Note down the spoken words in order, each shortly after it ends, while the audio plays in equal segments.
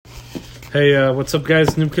Hey, what's up, guys?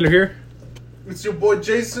 Noob Killer here. It's your boy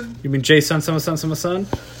Jason. You mean Jason, Sama-san, Sama-san?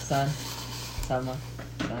 Son. Sama.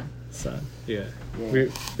 Son. Son, yeah. Yeah.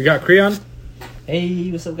 We got Creon. Hey,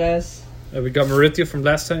 what's up, guys? We got Mauricio from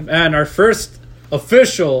last time. And our first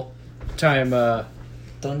official time,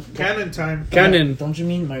 Canon time. Canon. Don't you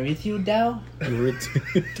mean Mauricio Dao?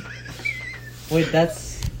 Mauricio. Wait,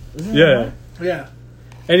 that's... Isn't Yeah. Yeah.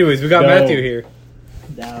 Anyways, we got No. Matthew here.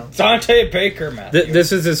 Dao. Dante Baker, man.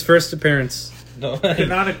 This is his first appearance. No,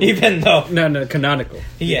 Canonical. even though, No, canonical.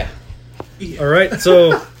 yeah. All right,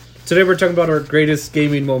 so today we're talking about our greatest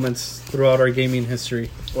gaming moments throughout our gaming history.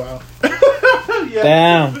 Wow.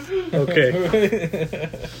 Damn. Okay.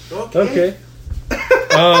 Okay.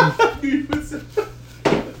 All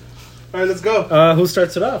Alright, let's go. who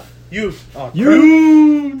starts it off? You. Oh,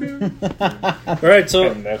 You. All right, so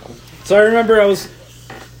I remember I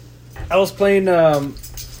was playing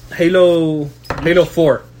Halo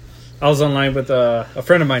 4. I was online with a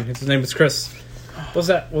friend of mine. His name is Chris.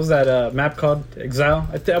 What was that map called? Exile?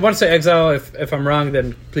 I want to say Exile. If I'm wrong,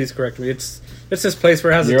 then please correct me. It's this place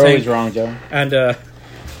where it has You're a always tank wrong, Joe.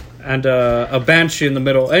 and a banshee in the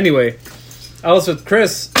middle. Anyway, I was with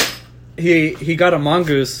Chris. He got a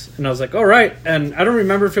mongoose, and I was like, all right. And I don't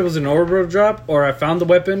remember if it was an overworld drop or I found the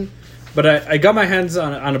weapon, but I got my hands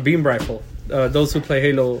on a beam rifle. Those who play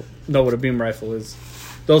Halo know what a beam rifle is.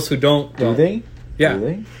 Those who don't, Do well, they? yeah. Do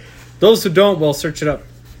they? Those who don't, well, search it up.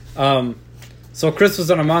 So Chris was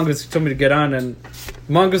on a mongoose. He told me to get on, and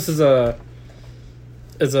mongoose is a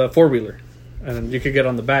 4-wheeler, and you could get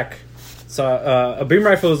on the back. So a beam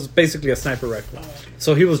rifle is basically a sniper rifle.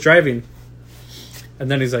 So he was driving, and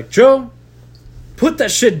then he's like, "Joe, put that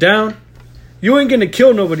shit down. You ain't gonna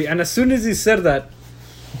kill nobody." And as soon as he said that,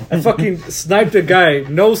 I fucking sniped a guy,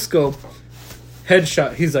 no scope,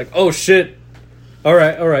 headshot. He's like, "Oh shit. All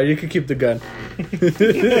right, you can keep the gun."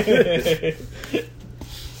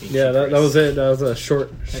 Yeah, that was it. That was a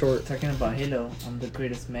short. Talking about Halo, I'm the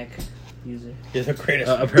greatest mech user. You're the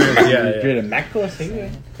greatest. Apparently, yeah. You're the Macros,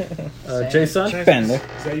 Jason? Defender.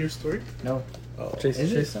 Is that your story? No. Oh. Jason?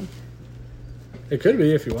 Is it? Jason? It could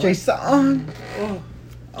be if you want. Jason. Oh.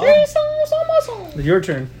 Your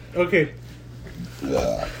turn. Okay.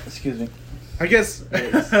 Excuse me. I guess.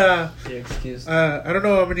 You're excused. I don't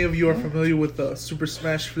know how many of you are familiar with Super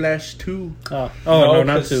Smash Flash 2. Oh no,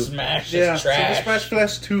 not 2. Smash Yeah, is trash. Super Smash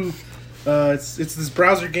Flash 2. It's this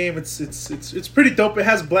browser game. It's pretty dope. It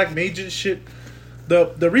has black mage and shit.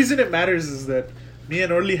 The reason it matters is that me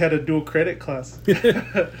and Orly had a dual credit class, and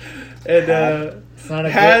It's not a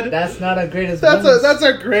had- great, that's not a greatest that's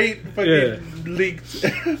a great fucking Yeah. linked.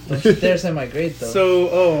 Don't you dare say my grade, though. So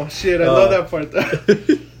oh shit, I love that part.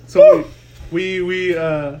 So we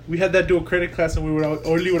had that dual credit class, and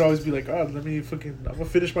Orly would always be like, "Oh, let me I'm gonna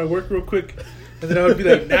finish my work real quick," and then I would be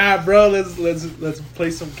like, "Nah, bro, let's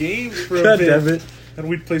play some games for a God bit." damn it. And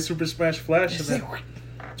we'd play Super Smash Flash, and then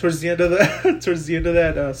towards the end of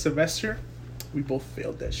that semester, we both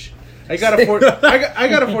failed that shit. I got a I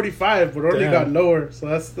got a 45, but Orly Damn. got lower, so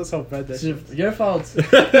that's how bad that It's shit was. your fault.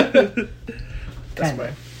 That's Kinda.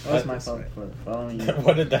 fine. That was my That's fault fine. for following you.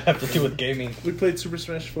 What did that have to do with gaming? We played Super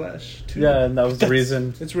Smash Flash too. Yeah, and that was the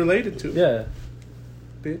reason. It's related to it, Yeah.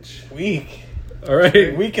 bitch. Weak. All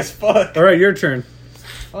right. Weak as fuck. All right, your turn.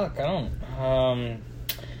 Fuck, I don't.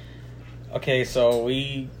 Okay, so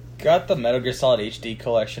we got the Metal Gear Solid HD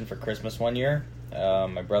collection for Christmas one year.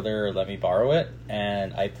 My brother let me borrow it,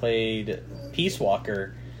 and I played Peace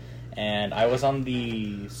Walker, and I was on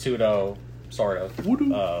the pseudo, sort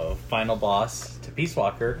of, final boss to Peace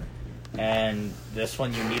Walker, and this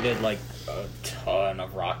one you needed like a ton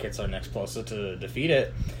of rockets or an explosive to defeat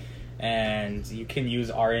it, and you can use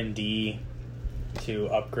R&D to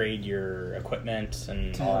upgrade your equipment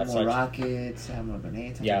and To all have that more such. rockets, to have more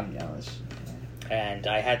grenades. Yeah. All that shit, And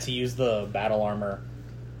I had to use the battle armor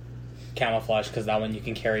camouflage because that one you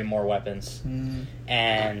can carry more weapons.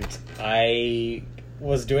 And I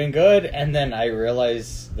was doing good, and then I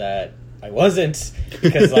realized that I wasn't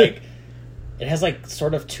because like it has like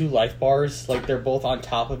sort of 2 life bars, like they're both on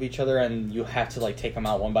top of each other, and you have to like take them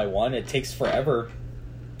out one by one. It takes forever.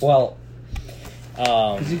 Well,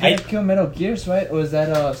 Because you can't kill Metal Gears, right? Or is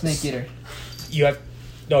that Snake Eater? you have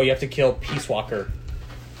to kill Peace Walker.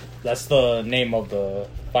 That's the name of the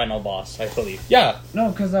final boss, I believe. Yeah.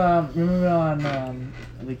 No, because remember on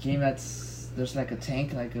the game there's like a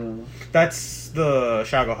tank, like a... That's the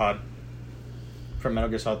Shagohod from Metal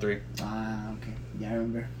Gear Solid 3. Ah, okay. Yeah, I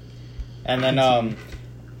remember. And then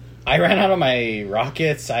I ran out of my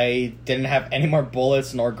rockets. I didn't have any more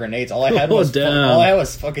bullets nor grenades. All I had was damn. all I had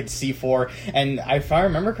was fucking C4. And if I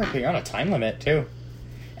remember correctly, you're on a time limit too.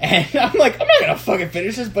 And I'm like, I'm not gonna fucking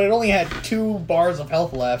finish this, but it only had 2 bars of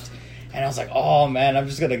health left. And I was like, oh man, I'm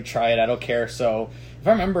just gonna try it, I don't care. So, if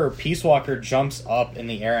I remember, Peace Walker jumps up in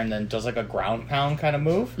the air and then does like a ground pound kind of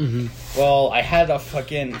move. Mm-hmm. Well, I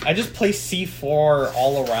just placed C4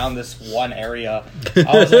 all around this one area.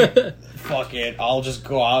 I was like, fuck it, I'll just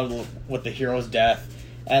go out with the hero's death.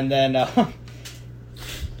 And then,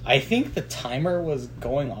 I think the timer was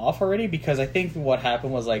going off already, because I think what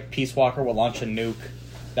happened was like Peace Walker would launch a nuke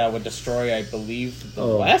that would destroy, I believe,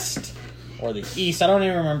 the west or the east. I don't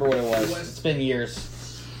even remember what it was. It's been years.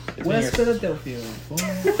 West Philadelphia.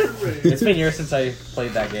 It's been years since I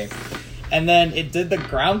played that game. And then it did the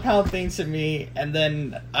ground pound thing to me, and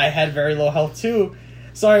then I had very low health too.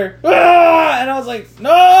 So and I was like,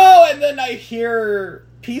 no! And then I hear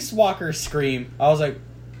Peace Walker scream. I was like,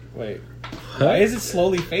 wait, why is it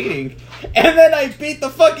slowly fading? And then I beat the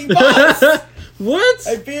fucking boss! What?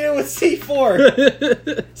 I beat it with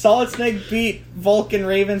C4. Solid Snake beat Vulcan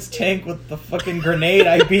Raven's tank with the fucking grenade.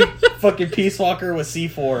 I beat fucking Peace Walker with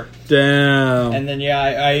C4. Damn. And then,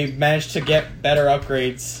 I managed to get better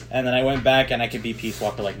upgrades. And then I went back and I could beat Peace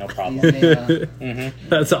Walker like no problem.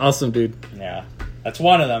 That's awesome, dude. Yeah. That's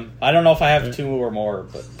one of them. I don't know if I have 2 or more,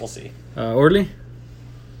 but we'll see. Orly?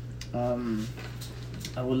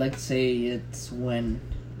 I would like to say it's when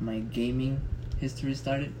my gaming history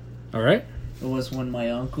started. All right. It was when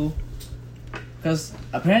my uncle, because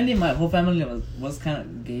apparently my whole family was kind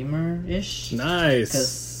of gamer-ish. Nice.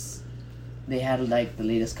 Because they had like the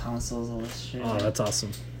latest consoles or shit. Oh, that's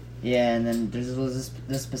awesome. Yeah, and then there was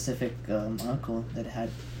this specific uncle that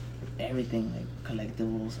had everything, like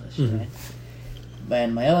collectibles and shit, right?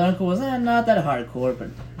 But my other uncle was not that hardcore, but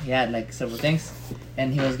he had like several things,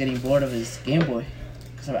 and he was getting bored of his Game Boy.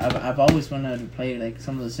 Because I've always wanted to play like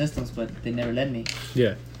some of the systems, but they never let me.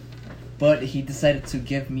 Yeah. But he decided to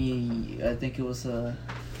give me, I think it was a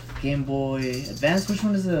Game Boy Advance. Which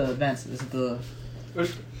one is the Advance? Is it the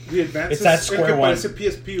Advance? It's that square one. It's a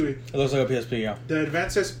PSP, güey. It looks like a PSP, yeah. The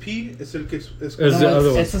Advance SP is el que es Is the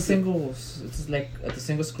other one. It's a single. It's like a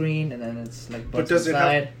single screen, and then it's like But buttons does it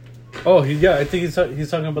inside. Oh, I think he's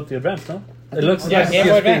talking about the Advance, no? It looks Yeah, like Game a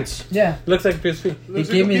Boy PSP. Advance. Yeah, It looks like a PSP. Looks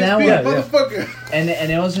gave like me a that PSP, one. motherfucker.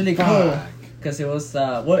 and it was really cool because it was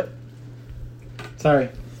what? Sorry.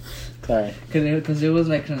 Because it was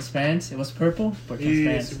like transparent. It was purple, but transparent.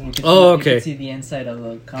 Yes. You could Oh, see, okay. You could see the inside of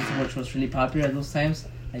the console, which was really popular at those times.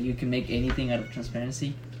 Like you can make anything out of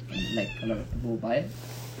transparency, and like a lot of people will buy it.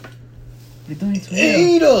 You're doing it.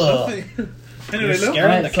 Anyway, You're look.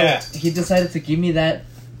 scaring the cat. So he decided to give me that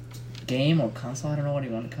game or console. I don't know what you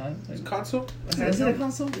want to call it. Like, Console? is it a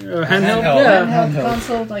console? Handheld? Handheld. Yeah. Handheld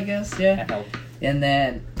console, I guess. Yeah. Handheld. And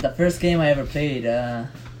then the first game I ever played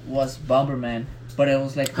was Bomberman, but it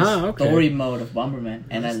was like the story mode of Bomberman,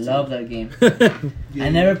 and I love that game. I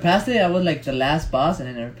never passed it. I was like the last boss, and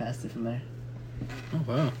I never passed it from there. Oh,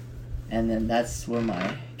 wow. And then that's where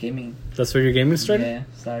my gaming That's where your gaming started?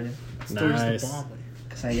 started. Nice.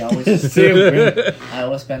 Because I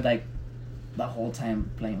always spent like the whole time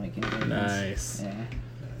playing my Game Boy. Nice. Yeah.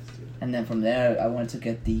 And then from there, I went to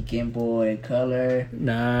get the Game Boy Color,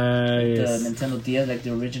 Nice. the Nintendo DS, like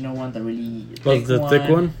the original one, the really thick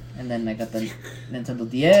one? And then I got the Nintendo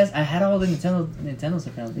DS. I had all the Nintendos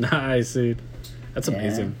apparently. Nice, dude. That's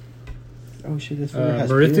amazing. Oh shit, this really has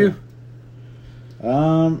Mauricio?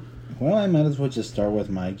 Well, I might as well just start with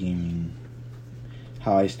my gaming.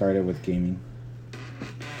 How I started with gaming.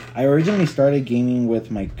 I originally started gaming with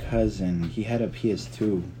my cousin. He had a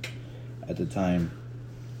PS2 at the time.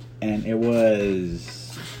 And it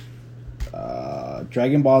was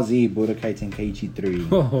Dragon Ball Z Budokai Tenkaichi 3.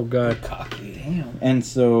 Oh, God. Cocky. Damn. And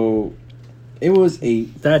so it was a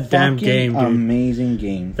That damn game, dude. amazing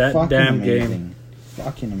game. That fucking damn amazing. game.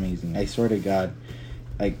 Fucking amazing. I swear to God.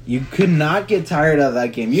 Like, you could not get tired of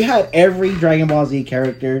that game. You had every Dragon Ball Z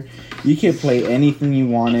character. You could play anything you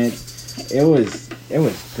wanted. It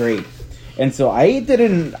was great. And so I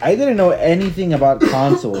didn't know anything about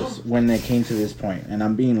consoles when it came to this point. And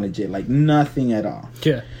I'm being legit, like nothing at all.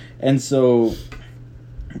 Yeah. And so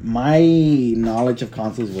my knowledge of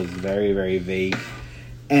consoles was very, very vague.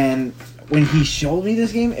 And when he showed me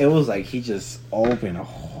this game, it was like he just opened a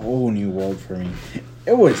whole new world for me.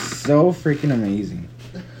 It was so freaking amazing.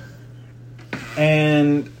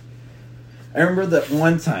 And I remember that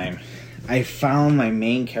one time I found my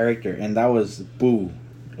main character, and that was Boo.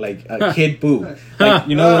 Like a kid Boo. Like,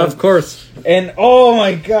 you know, of course. And oh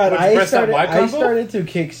my God, Would you press that Y I combo? started to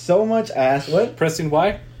kick so much ass. What? Pressing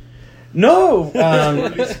Y? No,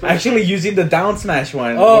 actually using the down smash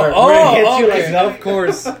one. Oh, where it hits you okay. like Of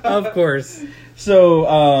course. Of course. So,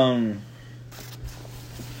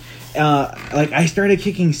 like I started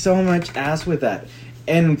kicking so much ass with that,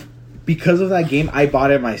 and because of that game, I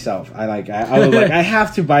bought it myself. I was like, I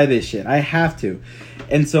have to buy this shit. I have to.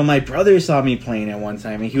 And so my brother saw me playing it one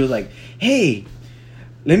time, and he was like, "Hey,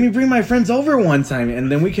 let me bring my friends over one time,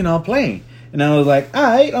 and then we can all play." And I was like, "All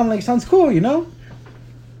right." I'm like, "Sounds cool, you know."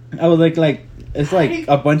 I was like it's like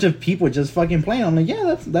a bunch of people just fucking playing. I'm like,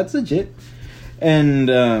 "Yeah, that's legit." And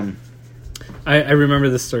I remember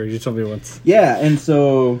this story. You told me once. yeah, and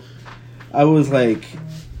so I was like,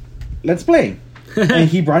 "Let's play." And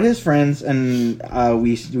he brought his friends, and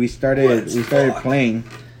we started playing.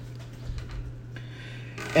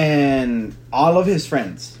 And all of his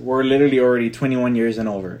friends were literally already 21 years and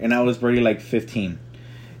over, and I was already like 15.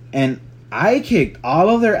 And I kicked all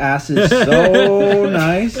of their asses so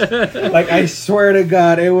nice. Like, I swear to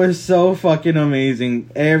God, it was so fucking amazing.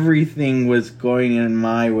 Everything was going in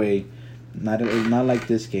my way. Not like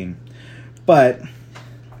this game. But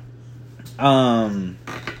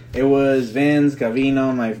it was Vince,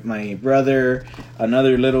 Gavino, my brother,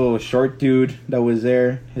 another little short dude that was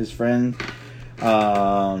there, his friend.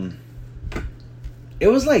 It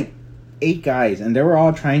was like 8 guys, and they were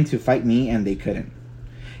all trying to fight me, and they couldn't.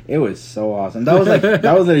 It was so awesome. That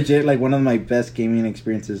was legit like one of my best gaming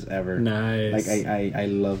experiences ever. Nice. Like I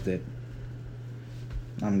loved it.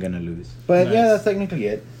 I'm gonna lose, but Nice. yeah, that's technically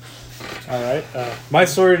it. All right. My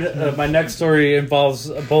story. My next story involves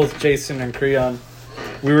both Jason and Creon.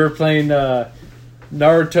 We were playing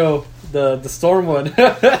Naruto, the Storm one.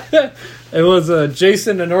 It was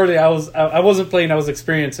Jason and Orly. I wasn't playing. I was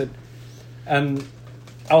experiencing, and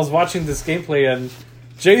I was watching this gameplay. And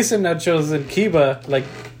Jason had chosen Kiba, like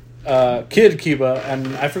Kid Kiba,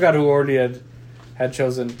 and I forgot who Orly had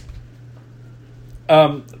chosen.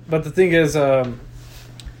 But the thing is,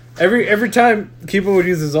 every time Kiba would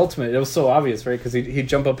use his ultimate, it was so obvious, right? Because he'd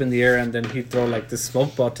jump up in the air and then he'd throw like this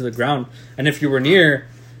smoke ball to the ground, and if you were near,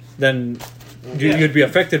 then you'd be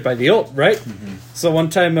affected by the ult, right? Mm-hmm. So one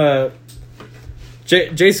time,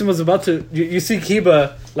 Jason was about to. You see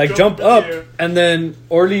Kiba like jump up, and then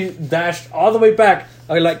Orly dashed all the way back,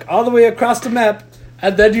 like all the way across the map,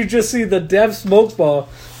 and then you just see the dev smoke ball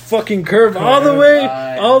fucking curve all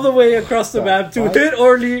the way across the map to hit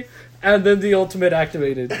Orly, and then the ultimate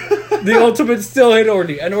activated. The ultimate still hit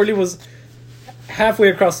Orly, and Orly was halfway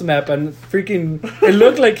across the map, and freaking it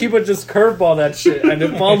looked like Kiba just curveball that shit, and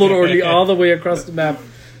it followed Orly all the way across the map.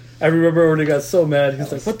 I remember Orly got so mad.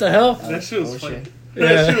 He's like, "What the hell?" That shit was funny.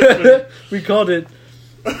 Yeah, we called it.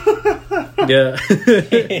 Yeah,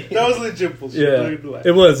 That was legit bullshit. yeah,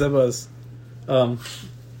 it was.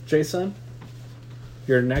 Jason,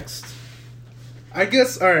 you're next. I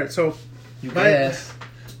guess. All right. So You my- guess.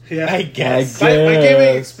 yeah, I guess. my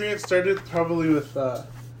gaming experience started probably with.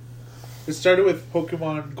 It started with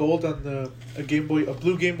Pokemon Gold on a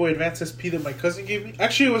blue Game Boy Advance SP that my cousin gave me.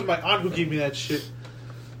 Actually, it was my aunt who gave me that shit.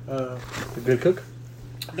 A good cook.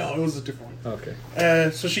 No, it was a different one.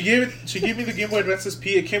 Okay. So she gave me the Game Boy Advance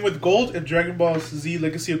SP. It came with Gold and Dragon Ball Z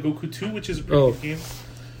Legacy of Goku 2, which is a pretty good game.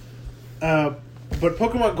 But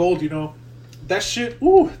Pokemon Gold, that shit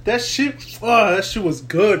was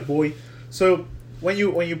good, boy. So when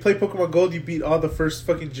you play Pokemon Gold, you beat all the first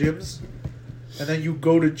fucking gyms, and then you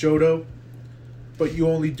go to Johto, but you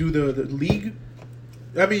only do the league.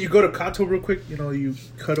 I mean, you go to Kanto real quick. You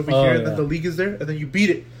cut over here, and then the league is there, and then you beat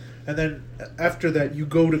it. And then after that, you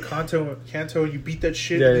go to Kanto, and you beat that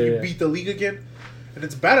shit, and then you beat the league again. And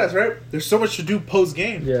it's badass, right? There's so much to do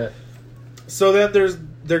post-game. Yeah. So then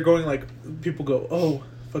they're going like, people go, "Oh,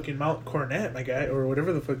 fucking Mount Coronet, my guy," or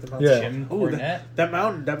whatever the fuck the mountain is. Jim Oh, Cornette. that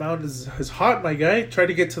mountain is hot, my guy. Try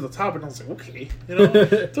to get to the top. And I was like, okay. What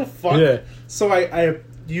the fuck? Yeah. So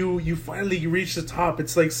you finally reach the top.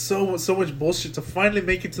 It's like so much bullshit to finally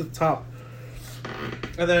make it to the top.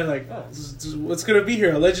 And then like, oh, what's gonna be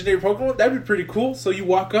here? A legendary Pokemon? That'd be pretty cool. So you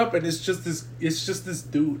walk up and it's just this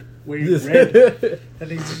dude wearing red,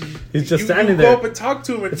 and He's just standing you there. go up and talk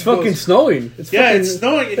to him, and It's he goes, fucking snowing. It's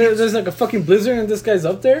snowing. And There's like a fucking blizzard, and this guy's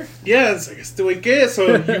up there. yeah, it's like it's doing good.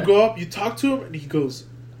 So you go up, you talk to him, and he goes ...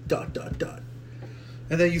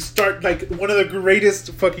 And then you start like one of the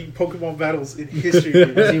greatest fucking Pokemon battles in history.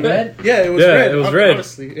 Was he red? Yeah, it was Yeah, red. it was red.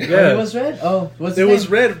 Honestly. Oh, Yeah. he was red? Oh, what's It his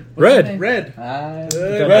was name? red. Red. Red. Ah,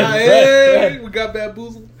 Red. We got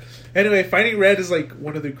bamboozled. Anyway, fighting Red is like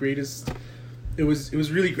one of the greatest. It was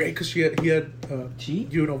really great because he had Chi?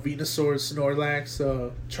 Venusaur, Snorlax,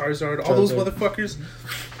 Charizard, all those Charizard. motherfuckers.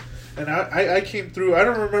 And I came through. I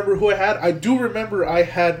don't remember who I had. I do remember I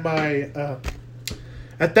had my.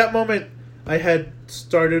 At that moment, I had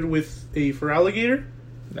started with a Feraligatr.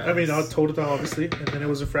 Nice. I mean, Totodile, obviously, and then it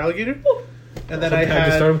was a Feraligatr. And then I Sometimes you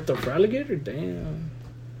had. start with the alligator. Damn.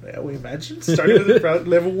 Yeah, we imagine starting with a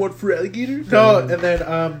level 1 for alligator. No, and then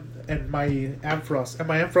and my Ampharos, and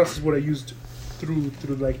my Ampharos is what I used through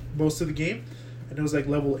like most of the game, and it was like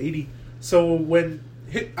level 80. So when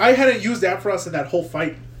I hadn't used Ampharos in that whole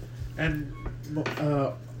fight, and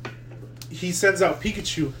he sends out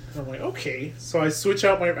Pikachu, and I'm like, okay. So I switch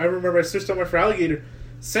out my. I remember I switched out my Feraligatr,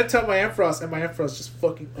 sent out my Ampharos, and my Ampharos just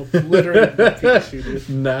fucking obliterated my Pikachu, dude.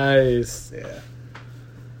 Nice. Yeah.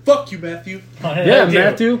 Fuck you, Matthew. Yeah,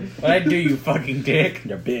 Matthew. What I do, you fucking dick?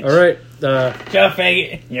 You bitch. All right, Shut up,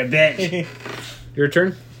 faggot. You bitch. your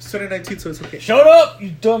turn. It's 2019, so it's okay. Shut up, you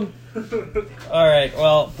dumb. Alright,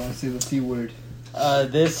 well, Don't say the C word.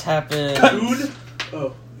 this happened. Dude.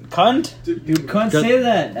 Oh. Cunt? You can't say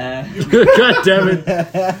that. God damn it.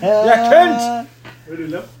 Yeah, cunt! Ready,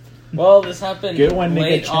 left? Well, this happened Good one,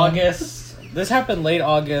 late nigga, chum. August. This happened late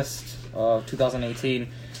August of 2018.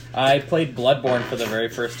 I played Bloodborne for the very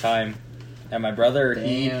first time. And my brother,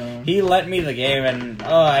 Damn. he lent me the game, and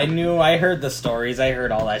I heard the stories, I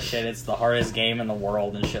heard all that shit. It's the hardest game in the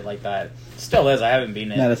world and shit like that. Still is, I haven't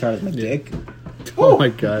beaten it. Not as hard as my dick. Oh my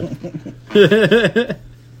god.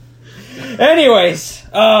 Anyways,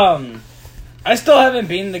 I still haven't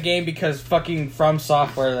beaten the game because fucking From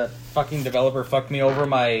Software, that fucking developer, fucked me over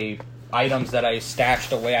my items that I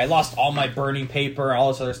stashed away. I lost all my burning paper and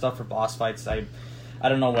all this other stuff for boss fights. I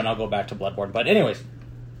don't know when I'll go back to Bloodborne, but anyways,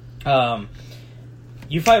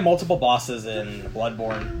 you fight multiple bosses in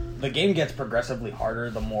Bloodborne. The game gets progressively harder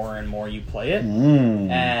the more and more you play it,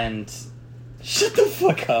 and shut the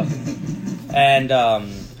fuck up. And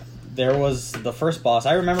there was the first boss.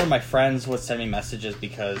 I remember my friends would send me messages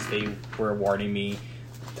because they were warning me.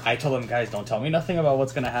 I told them, guys, don't tell me nothing about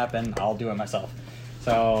what's gonna happen. I'll do it myself.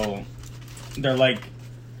 So they're like,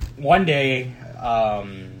 one day,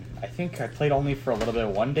 I think I played only for a little bit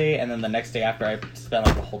one day, and then the next day after I spent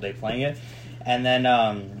like the whole day playing it. And then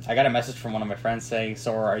I got a message from one of my friends saying,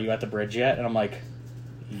 so are you at the bridge yet? And I'm like,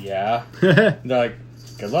 yeah. They're like,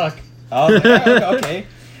 good luck. I was like, oh, okay.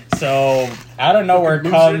 So out of nowhere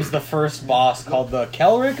comes the first boss called the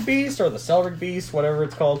Kelric Beast, or the Celric Beast, whatever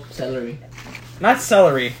it's called. Celery. Not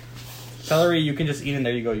celery. Celery you can just eat, and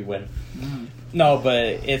there you go, you win. No, but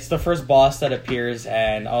it's the first boss that appears,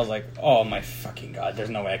 and I was like, oh my fucking god, there's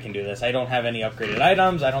no way I can do this. I don't have any upgraded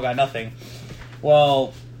items, I don't got nothing.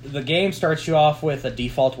 Well, the game starts you off with a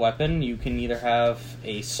default weapon. You can either have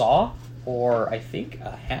a saw, or I think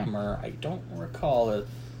a hammer. I don't recall it.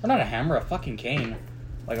 Or not a hammer, a fucking cane.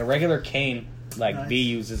 Like a regular cane, like Nice. B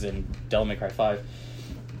uses in Devil May Cry 5.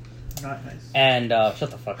 Not nice. And,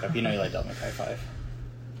 shut the fuck up, you know you like Devil May Cry 5.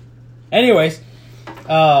 Anyways,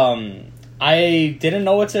 I didn't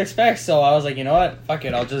know what to expect, so I was like, you know what, fuck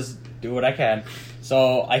it, I'll just do what I can.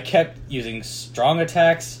 So I kept using strong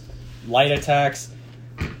attacks, light attacks,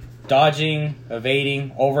 dodging,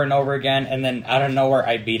 evading, over and over again, and then out of nowhere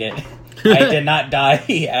I beat it. I did not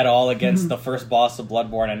die at all against the first boss of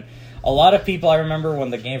Bloodborne, and a lot of people, I remember when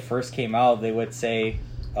the game first came out, they would say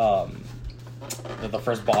that the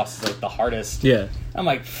first boss is like the hardest. Yeah. I'm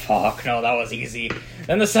like, fuck, no, that was easy.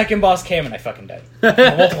 Then the second boss came and I fucking died.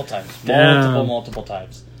 Multiple times. Damn. Multiple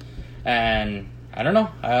times. And I don't know.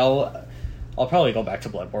 I'll probably go back to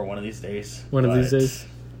Bloodborne one of these days. One of these but days.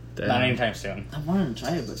 Damn. Not anytime soon. I wanted to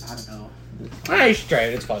try it, but I don't know. You should try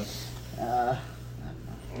it, it's fun.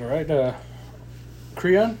 Alright,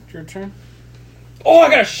 Creon, your turn. Oh, I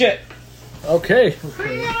got a shit! Okay.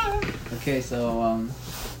 Okay, so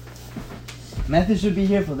Matthew should be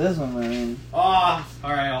here for this one. I mean, Oh,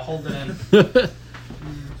 alright, I'll hold it in.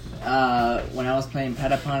 when I was playing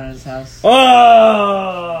Patapon at his house.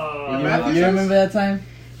 Oh! You remember that time?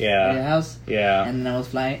 At your Yeah. house? Yeah. And then I was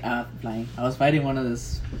flying. I was fighting one of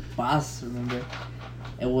this boss. Remember?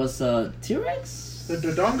 It was T-Rex. The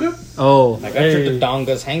Dodonga? Oh, I got your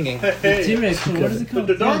Dodongas hanging. Hey, T-Rex. What is it the called?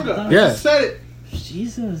 Dodonga. Yeah. I just said it.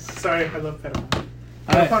 Jesus. Sorry, I love Pedamon.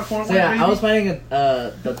 Alright, Patapon form so yeah, one, I was baby. fighting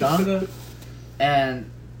the Donga,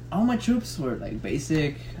 and all my troops were like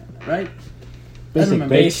basic, right? I don't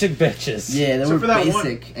remember. Basic bitches. Yeah, they Except were for that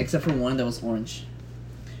basic, except for one that was orange.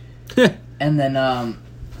 And then,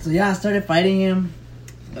 so yeah, I started fighting him,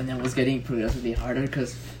 and it was getting progressively harder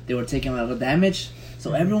because they were taking a lot of damage.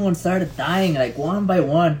 So everyone started dying like one by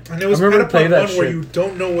one. And it was I remember playing Patapon that 1 where shit. you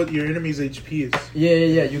don't know what your enemy's HP is.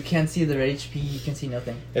 Yeah. You can't see their HP. You can see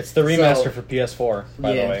nothing. It's the remaster So- for PS4,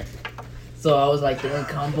 by Yeah. the way. So I was like doing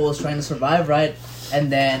combos, trying to survive, right?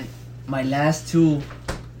 And then my last two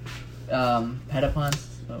Patapons,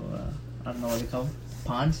 so I don't know what they call them.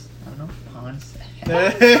 Pawns? I don't know. Pawns.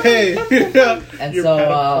 Hey! And Your so,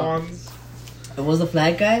 Patapons. It was the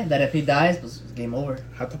flag guy that if he dies, was game over.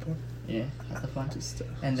 Hatapon? Yeah, that's the fun.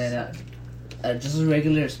 And then just a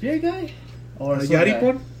regular spear guy, or The sword guy? Yari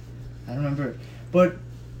one? I don't remember, but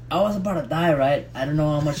I was about to die. Right, I don't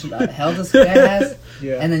know how much health this guy has,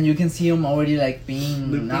 Yeah. and then you can see him already like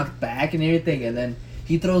being Looping. knocked back and everything, and then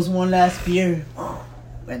he throws one last spear,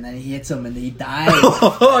 and then he hits him, and he dies.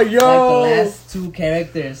 Oh, Like the yo! last two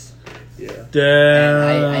characters, Yeah. Damn.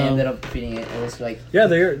 and I ended up beating it. It was like Yeah,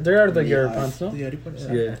 they are the Really Gary hard. Pants, The no? Yari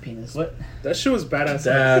one? Yeah. penis. What? That shit was badass.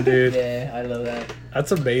 Damn, dude. Yeah, I love that.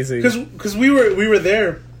 That's amazing. Because we were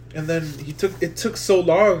there, and then it took so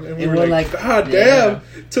long, and we It were was like, like- God yeah. damn,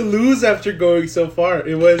 to lose after going so far.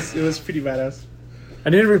 It was pretty badass. I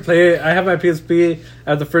need to replay it. I have my PSP. I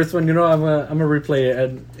have the first one. You know, I'm gonna replay it.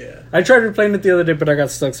 And Yeah. I tried replaying it the other day, but I got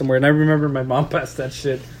stuck somewhere. And I remember my mom passed that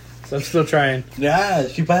shit, so I'm still trying. Yeah,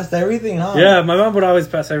 she passed everything, huh? Yeah, my mom would always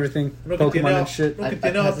pass everything, No que tiene Pokemon a- and shit. no que I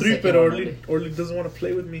tiene a passed the three, second but one Orly doesn't want to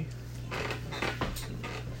play with me.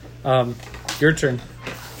 Your turn.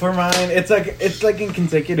 For mine, it's like in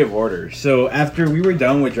consecutive order. So after we were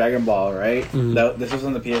done with Dragon Ball, right? Mhm. This was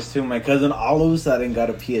on the PS2. My cousin all of a sudden got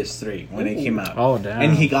a PS3 when it came out. Oh damn.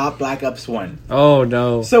 And he got Black Ops 1. Oh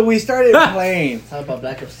no. So we started playing. Talk about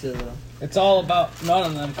Black Ops 2 though. It's all about none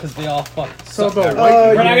of them because they all fuck. all suck. about We're white not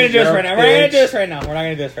people. gonna do this You're right now. a We're not gonna bitch. do this right now. We're not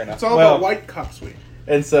gonna do this right now. It's all Well- about white cops, wait.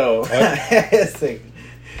 And so,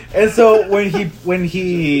 and so when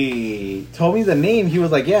he told me the name, he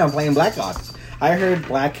was like, "Yeah, I'm playing Black Ops." I heard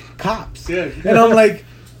Black Cops, Yeah. and I'm like,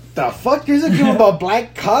 "The fuck? There's a game about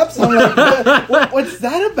Black Cops?" I'm like, "What's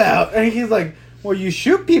that about?" And he's like, "Well, you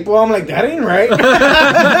shoot people." I'm like, "That ain't right."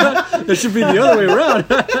 It should be the other way around.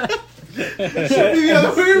 Should be the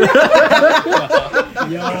other way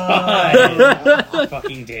around.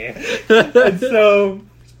 Fucking damn. And so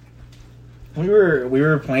we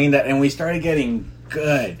were playing that, and we started getting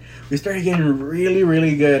good. We started getting really,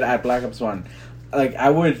 really good at Black Ops 1. Like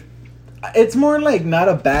it's more like not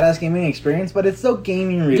a badass gaming experience, but it's still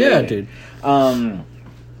gaming related. Yeah, dude.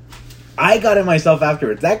 I got it myself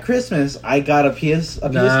afterwards. That Christmas, I got a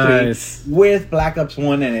PS3 Nice. with Black Ops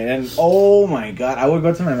 1 in it. And oh my god, I would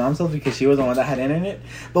go to my mom's house because she was the one that had internet.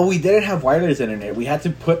 But we didn't have wireless internet. We had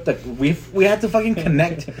to put we had to fucking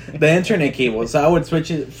connect the internet cable. So I would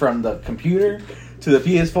switch it from the computer to the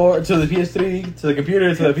PS4 to the PS3 to the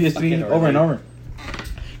computer to the PS3 Fucking over and over.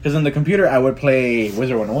 Because on the computer, I would play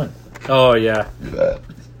Wizard 101. Oh yeah.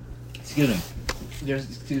 Excuse me. There's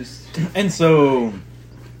excuse. And so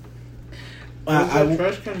What's I that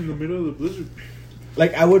trash can in the middle of the blizzard?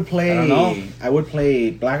 like I would play I don't know. I would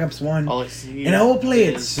play Black Ops 1 All I see and I would play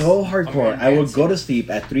it is so hardcore. I would go to sleep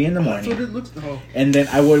at 3 in the That's what morning it looks like. and then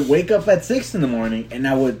I would wake up at 6 in the morning and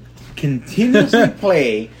I would continuously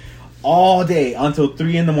play all day until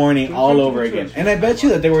 3 in the morning all over again. And I bet you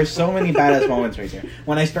that there were so many badass moments right there.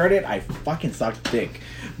 When I started, I fucking sucked dick.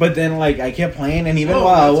 But then, like, I kept playing, and even Oh,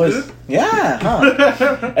 while I that's was... good. Yeah,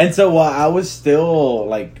 huh? And so while I was still,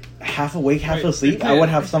 like, half awake, half Wait, asleep, I would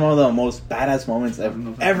have some of the most badass moments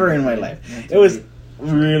ever in my life. Yeah, It was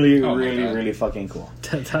really, Oh my really, God. really fucking cool.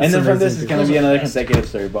 That's And then from this, amazing, it's going to dude. be another consecutive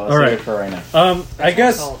story, but I'll All save right. it for right now. I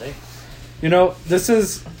guess you know this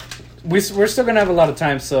is we're still gonna have a lot of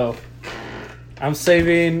time, so I'm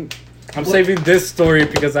saving this story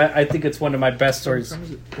because I think it's one of my best stories.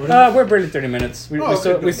 We're barely 30 minutes. We okay,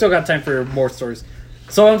 still good. got time for more stories.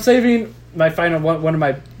 So I'm saving my final one of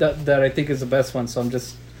my that I think is the best one. So I'm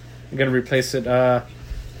gonna replace it.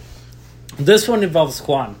 This one involves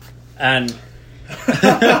Quan, and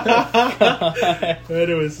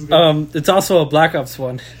Anyways, it's also a Black Ops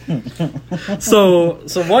one. so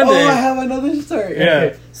one day, I have another story.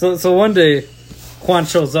 yeah. Okay. So one day, Quan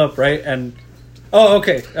shows up, right? And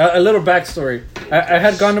okay, a little backstory. I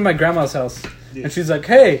had gone to my grandma's house, and she's like,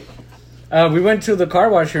 "Hey, we went to the car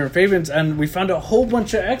wash here in Fabian's, and we found a whole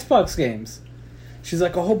bunch of Xbox games." She's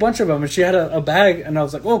like, "A whole bunch of them," and she had a bag, and I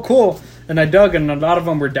was like, "Oh, cool!" And I dug, and a lot of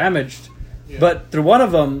them were damaged, but through one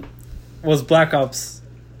of them was Black Ops,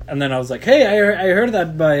 and then I was like, "Hey, I heard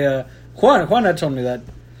that by Quan. Quan had told me that."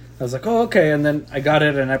 I was like, "Oh, okay," and then I got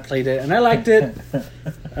it and I played it and I liked it,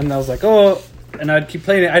 and I was like, "Oh," and I'd keep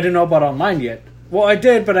playing it. I didn't know about online yet. Well, I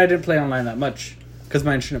did, but I didn't play online that much because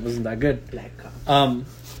my internet wasn't that good. Black Ops.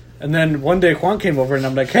 And then one day Juan came over and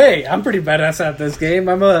I'm like, "Hey, I'm pretty badass at this game.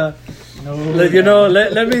 I'm let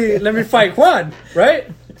me fight Juan,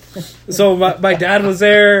 right?" So my dad was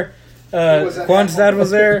there. Juan's dad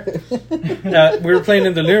was there. We were playing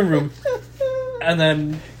in the living room, and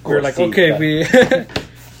then we were like, "Okay,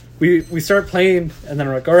 we start playing," and then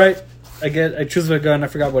we're like, "All right." I choose my gun. I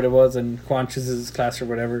forgot what it was, and Juan chooses his class or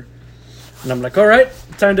whatever. And I'm like, "All right,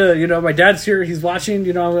 time to my dad's here. He's watching.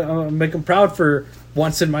 I'm gonna make him proud for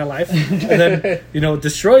once in my life, and then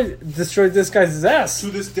destroy this guy's ass. To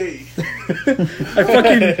this day.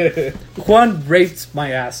 Juan raped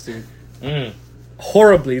my ass, dude.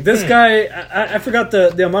 Horribly. This guy, I forgot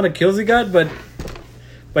the amount of kills he got, but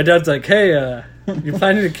my dad's like, hey, you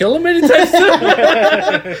planning to kill him anytime soon?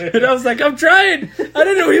 And I was like, I'm trying. I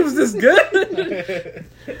didn't know he was this good.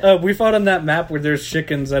 We fought on that map where there's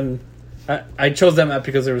chickens, and I chose that map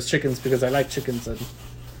because there was chickens, because I like chickens, and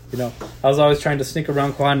I was always trying to sneak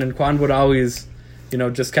around Quan, and Quan would always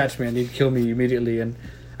just catch me and he'd kill me immediately, and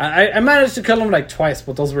I managed to kill him like twice,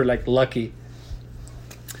 but those were like lucky.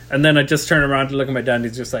 And then I just turned around to look at my dad, and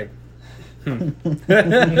he's just like, I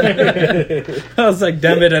was like,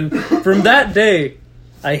 damn it. And from that day,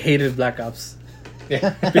 I hated Black Ops.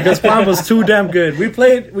 Because Quan was too damn good. We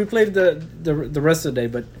played the rest of the day,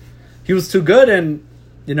 but he was too good, and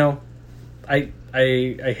I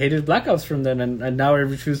hated Black Ops from then, and now I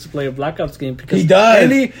refuse to play a Black Ops game because he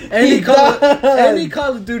does. Any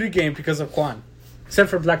Call of Duty game because of Quan, except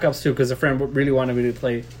for Black Ops 2 because a friend really wanted me to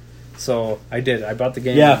play, so I did. I bought the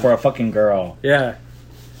game. Yeah, for a fucking girl. Yeah.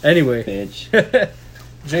 Anyway, bitch.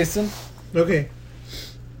 Jason. Okay.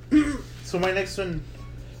 So my next one.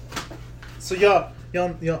 So y'all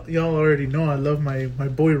already know I love my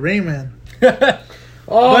boy Rayman.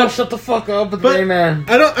 Shut the fuck up with but Rayman.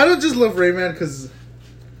 I don't just love Rayman because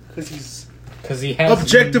he has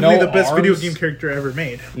objectively no the best arms. video game character ever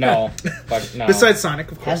made. No, but no. Besides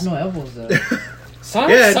Sonic, of course. Has no elbows though. Sonic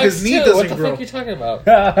Yeah, sucks his knee too. doesn't What the grow. fuck are you talking about?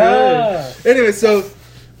 Anyway, so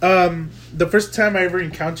the first time I ever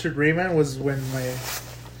encountered Rayman was when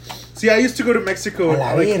I used to go to Mexico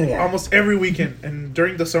almost every weekend, and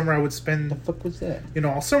during the summer I would spend The fuck was that?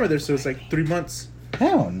 all summer there, so it's like 3 months.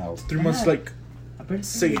 Hell no. 3 months like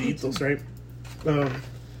seguiditos, right?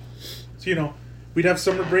 So we'd have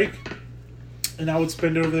summer break, and I would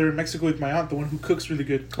spend it over there in Mexico with my aunt, the one who cooks really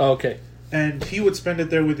good. Oh, okay. And he would spend it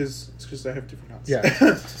there with his... It's because I have different aunts. Yeah.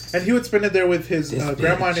 And he would spend it there with his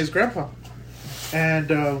grandma and his grandpa. And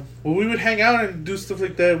when we would hang out and do stuff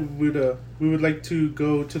like that, we would like to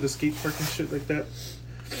go to the skate park and shit like that.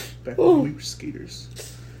 Back when we were skaters.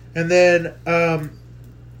 And then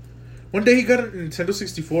one day he got a Nintendo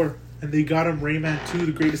 64, and they got him Rayman 2: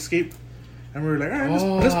 The Great Escape. And we were like, all right,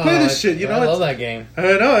 let's play this shit. I love that game. I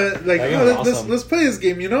know, like, awesome. let's play this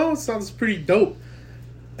game. It sounds pretty dope.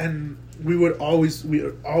 And we would always play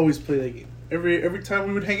that game. Every time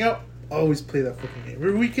we would hang out, always play that fucking game.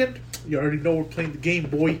 Every weekend, you already know we're playing the game,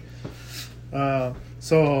 boy.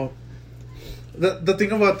 So the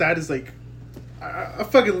thing about that is like, I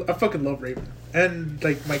fucking love Rayman, and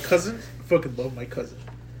like my cousin, I fucking love my cousin.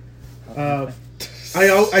 I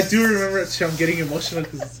do remember. I'm getting emotional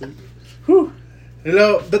because it's like, whew.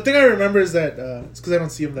 The thing I remember is that it's because I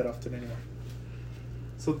don't see him that often anymore.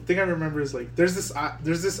 So the thing I remember is like there's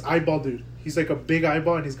this eyeball dude. He's like a big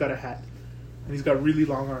eyeball, and he's got a hat, and he's got really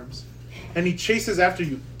long arms, and he chases after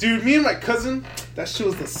you, dude. Me and my cousin, that shit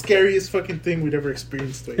was the scariest fucking thing we'd ever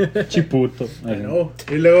experienced. Like, Chiputo. I know.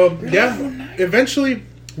 Yeah. Eventually,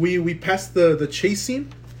 we passed the chase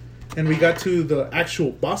scene, and we got to the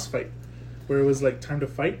actual boss fight, where it was like time to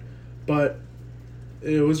fight, but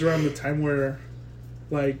it was around the time where,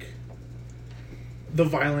 like, the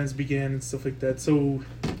violence began and stuff like that. So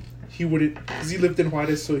he wouldn't, because he lived in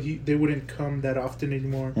Juarez, so they wouldn't come that often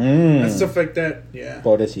anymore and stuff like that. Yeah,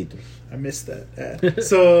 Pobrecito. I missed that. Yeah.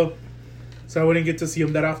 so I wouldn't get to see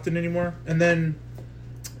him that often anymore. And then,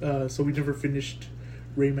 so we never finished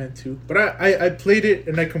Rayman 2. But I played it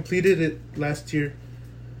and I completed it last year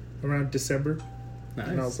around December. Nice.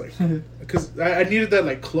 And I was like, because I needed that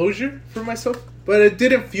like closure for myself, but it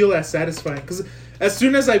didn't feel as satisfying. Because as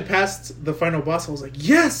soon as I passed the final boss, I was like,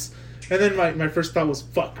 yes. And then my first thought was,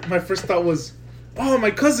 fuck. My first thought was, oh,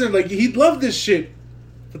 my cousin, like, he'd love this shit.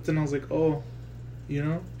 But then I was like, oh,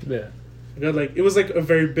 Yeah. I got like, it was like a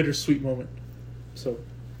very bittersweet moment. So,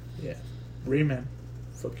 yeah, Rayman,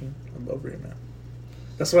 I love Rayman.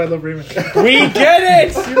 That's why I love Rayman. We get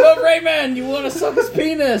it. You love Rayman. You want to suck his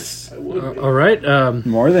penis. I would. All right.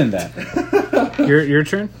 More than that. Your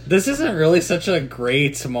turn. This isn't really such a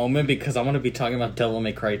great moment because I'm going to be talking about Devil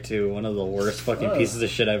May Cry 2, one of the worst fucking pieces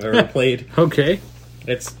of shit I've ever played. Okay.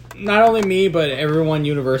 It's not only me, but everyone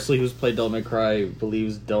universally who's played Devil May Cry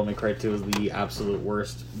believes Devil May Cry 2 is the absolute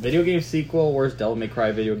worst video game sequel, worst Devil May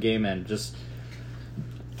Cry video game, and just,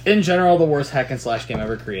 in general, the worst hack and slash game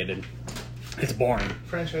ever created. It's boring.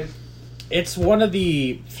 Franchise. It's one of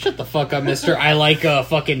the... Shut the fuck up, mister. I like a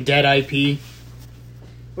fucking dead IP.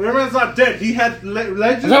 Rayman's not dead. He had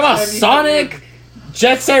legends. I'm talking about and he Sonic, had-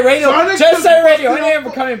 Jet Set Radio. Sonic Jet was Set Radio busted ain't up.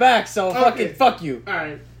 ever coming back, so Okay. fucking fuck you.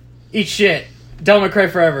 Alright. Eat shit. Devil May Cry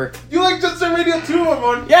forever. You like Jet Set Radio 2,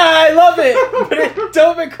 Amon. Yeah, I love it. But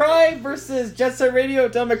Devil May Cry versus Jet Set Radio,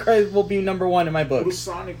 Devil May Cry will be number 1 in my What books.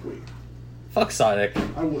 Sonic way? Fuck Sonic.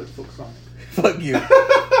 I would fuck Sonic. Fuck you.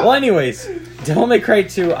 Well, anyways, Devil May Cry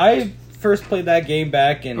 2. I first played that game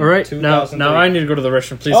back in All right, 2003. now I need to go to the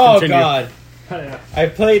restroom. Please Oh, continue. God. I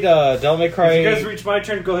played Devil May Cry... If you guys reach my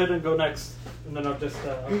turn, go ahead and go next. And then I'll just...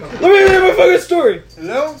 Let me hear my fucking story!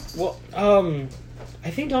 Hello? Well,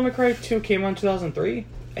 I think Devil May Cry 2 came out in 2003,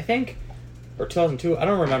 I think. Or 2002, I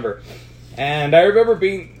don't remember. And I remember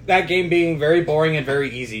that game being very boring and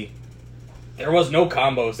very easy. There was no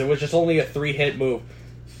combos. It was just only a 3-hit move.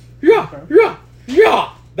 Yeah!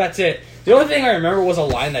 That's it. The only thing I remember was a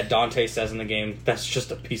line that Dante says in the game. That's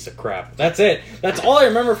just a piece of crap. That's it. That's all I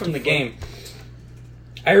remember from the game.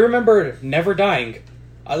 I remember never dying.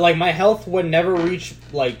 My health would never reach,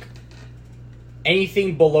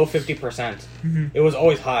 anything below 50%. Mm-hmm. It was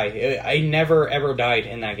always high. I never, ever died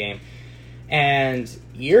in that game. And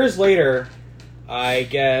years later, I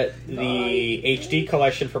get the HD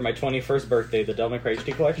collection for my 21st birthday, the Devil May Cry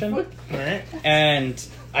HD collection. And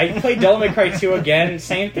I played Devil May Cry 2 again,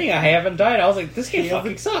 same thing. I haven't died. I was like, this game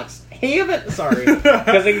fucking sucks. Sorry.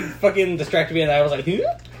 Because they fucking distracted me and I was like,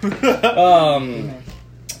 huh?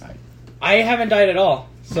 I haven't died at all.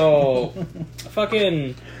 So,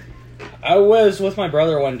 I was with my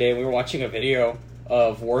brother one day and we were watching a video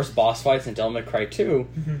of worst boss fights in Devil May Cry 2.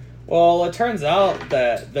 Mm-hmm. Well, it turns out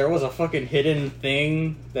that there was a fucking hidden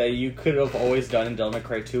thing that you could have always done in Devil May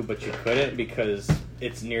Cry 2, but you couldn't because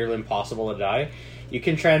it's nearly impossible to die. You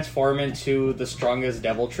can transform into the strongest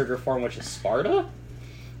devil trigger form, which is Sparta.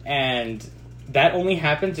 And that only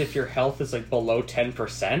happens if your health is below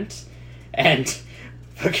 10%. And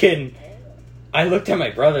I looked at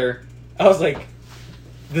my brother. I was like,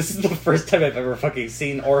 this is the first time I've ever fucking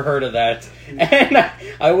seen or heard of that. And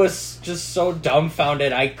I was just so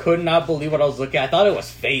dumbfounded. I could not believe what I was looking at. I thought it was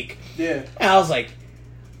fake. Yeah. And I was like,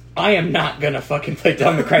 I am not gonna fucking play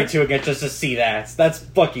Devil May Cry 2 again just to see that. That's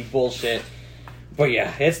fucking bullshit. But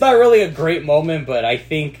yeah, it's not really a great moment, but I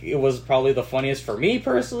think it was probably the funniest for me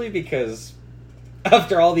personally because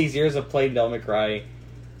after all these years of playing Devil May Cry,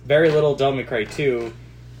 very little Devil May Cry 2,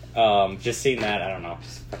 just seeing that, I don't know,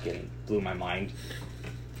 just fucking blew my mind.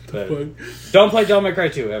 But don't play Devil May Cry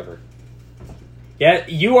 2 ever. Yeah,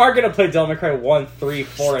 you are gonna play Devil May Cry 1, 3,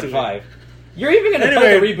 4, and 5. You're even gonna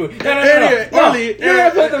play the reboot. No. Orly, you're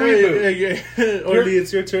gonna play the reboot. Orly,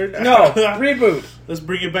 it's your turn. No, reboot. Let's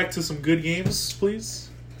bring it back to some good games, please.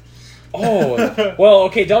 Oh, well,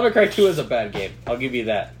 okay, Devil May Cry 2 is a bad game. I'll give you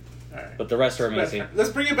that. Right. But the rest are amazing. Let's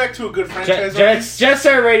bring it back to a good franchise. Jet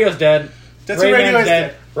Set Radio's dead. Jet Set Radio is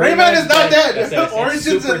dead. Rayman is not dead.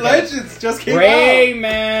 Origins and Legends just came out.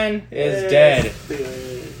 Rayman is dead.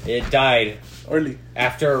 It died. Orly.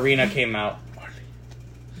 After Arena came out.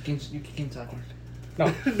 You can keep talking.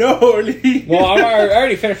 No. No, Orly. Well, I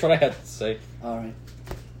already finished what I had to say. Alright.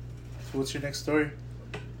 What's your next story?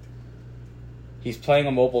 He's playing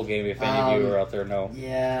a mobile game, if any of you are out there know.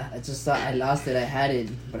 Yeah, I just thought I lost it. I had it,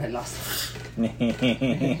 but I lost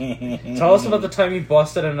it. Tell us about the time you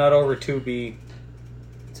busted a nut over 2B.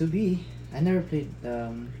 2B? I never played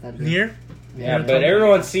that game. Nier? Yeah, but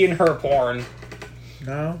everyone's seen her porn.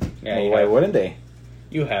 No. Yeah, Well, why wouldn't they?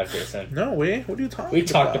 You have, Jason. No way. What are you talking about? We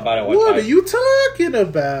talked about it one What time. are you talking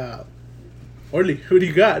about? Orly, who do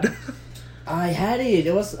you got? I had it.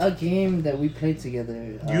 It was a game that we played together.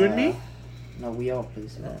 You and me? No, we all played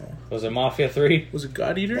together. Was it Mafia 3? Was it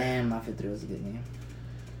God Eater? Damn, Mafia 3 was a good game.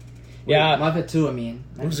 Yeah. Mafia 2, I mean.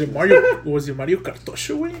 Was it Mario? Was it Mario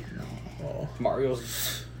Cartucho way? No. Oh.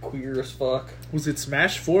 Mario's queer as fuck. Was it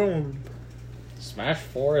Smash 4? Smash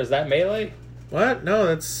 4? Is that Melee? What? No,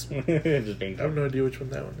 that's. Just being I have dumb. no idea which one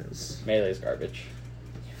that one is. Melee's garbage.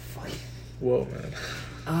 Fuck. Whoa, man.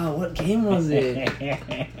 What game was it?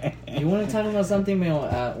 You want to talk about something while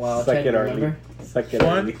I try to remember? Suck it,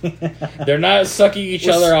 Juan? Orly. They're not sucking each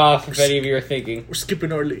other off, if any of you are thinking. We're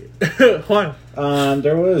skipping Orly. Juan.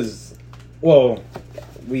 There was, well,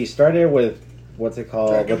 we started with what's it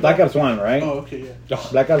called? Dragon With Black Ops 1, right? Oh, okay, yeah.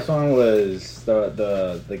 Black Ops 1 was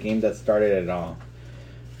the game that started it all.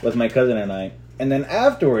 With my cousin and I. And then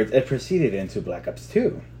afterwards, it proceeded into Black Ops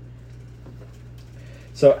 2.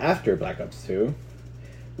 So after Black Ops 2,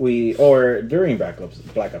 during Black Ops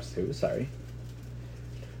 2, sorry.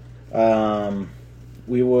 I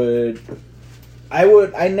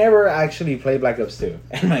never actually played Black Ops 2.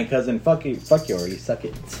 And my cousin, fuck you, Ori, suck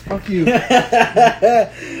it. Fuck you.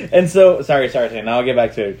 And so, sorry, now I'll get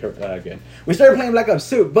back to it again. We started playing Black Ops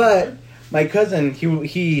 2, but my cousin,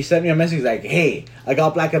 he sent me a message like, hey, I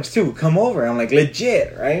got Black Ops 2, come over. I'm like,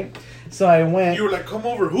 legit, right? So I went. You were like, come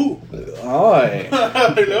over who? Oh,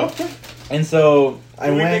 Hello? And so I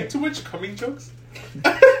Did we went. make too much coming jokes?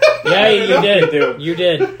 Yeah, you did. do. You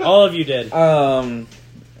did. All of you did.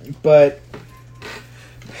 But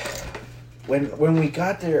when we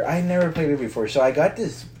got there, I never played it before, so I got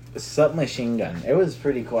this submachine gun. It was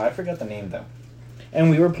pretty cool. I forgot the name though. And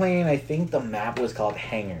we were playing. I think the map was called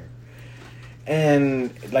Hangar,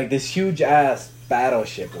 and like this huge ass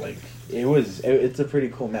battleship. Like it's a pretty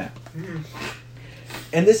cool map.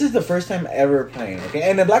 And this is the first time ever playing. Okay,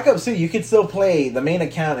 and in Black Ops 2, you could still play the main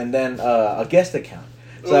account and then a guest account.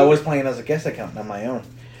 So I was playing as a guest account on my own,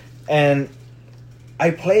 and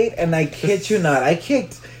I played, and I kid you not, I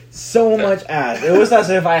kicked so much ass. It was as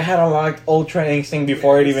if I had unlocked Ultra Instinct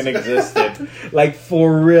before it even existed. Like,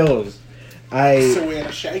 for reals. So we had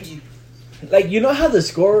a Shaggy. Like, you know how the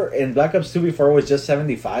score in Black Ops 2 before was just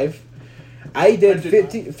 75? I did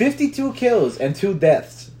 52 kills and 2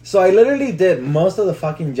 deaths. So I literally did most of the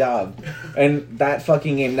fucking job in that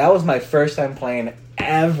fucking game. That was my first time playing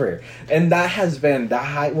ever. And that has been the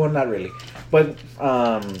high... Well, not really. But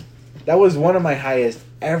that was one of my highest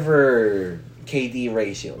ever KD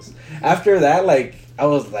ratios. After that, like, I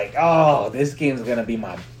was like, oh, this game's gonna be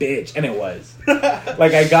my bitch. And it was.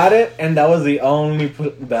 Like, I got it, and that was the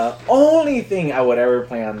only thing I would ever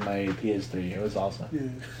play on my PS3. It was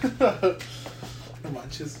awesome. Yeah. No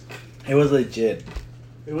manches. It was legit.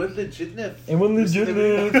 It was legit. It was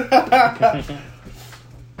legit.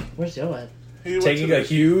 Where's Joe at? Taking a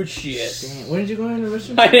huge shit. Damn. When did you go in the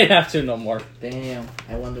restroom? I didn't have to no more. Damn.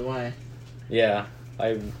 I wonder why. Yeah,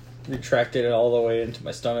 I retracted it all the way into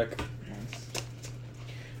my stomach. Nice.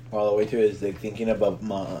 All the way to his dick, thinking about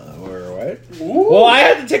or what? Ooh. Well, I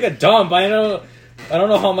had to take a dump. I don't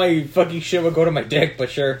know how my fucking shit would go to my dick,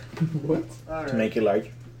 but sure. What? All To right. make it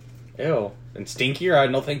large. Ew. And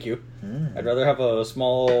stinkier? No, thank you. I'd rather have a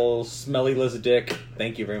small, smelly-less dick.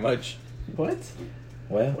 Thank you very much. What?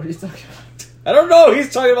 Well, What are you talking about? I don't know.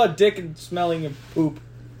 He's talking about dick and smelling and poop.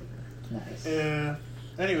 Nice. Yeah.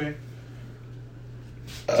 Anyway.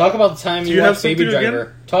 Talk about the time do you you have watched Baby something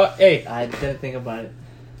Driver. Hey. I didn't think about it.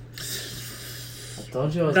 I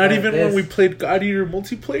told you I was Not bad even at this. when we played God Eater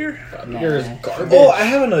multiplayer? Nah. Yours garbage. oh, I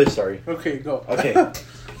have another story. Okay, go. Okay. I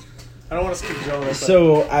don't want to skip Joe.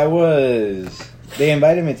 So they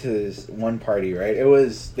invited me to this one party, right?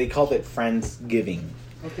 They called it Friendsgiving.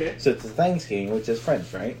 Okay. So it's a Thanksgiving, which is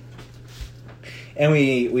Friends, right? And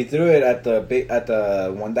we threw it at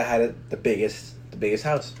the one that had the biggest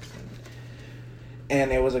house.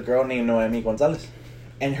 And it was a girl named Noemi Gonzalez.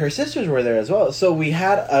 And her sisters were there as well. So we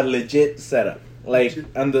had a legit setup. Like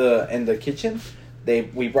in the kitchen,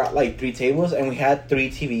 we brought like 3 tables and we had 3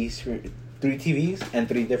 TVs and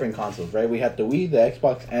 3 different consoles, right? We had the Wii, the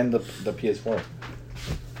Xbox, and the PS4.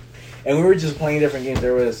 And we were just playing different games.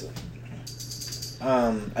 There was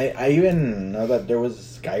I even know that there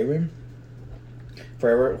was Skyrim.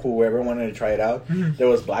 For whoever wanted to try it out. There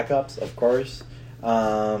was Black Ops, of course.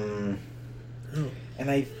 And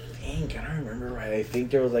I don't remember right. I think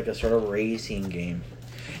there was like a sort of racing game.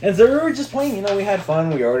 And so we were just playing, we had fun.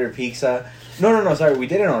 We ordered pizza. No, sorry, we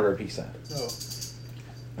didn't order pizza. Oh.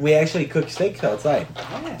 We actually cooked steaks outside.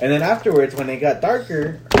 And then afterwards, when it got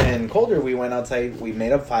darker and colder, we went outside, we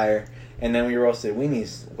made a fire, and then we roasted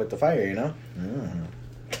weenies with the fire,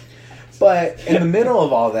 But in the middle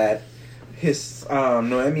of all that, his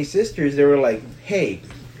Noemi's sisters, they were like, hey,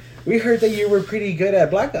 we heard that you were pretty good at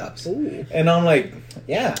Black Ops. Ooh. And I'm like,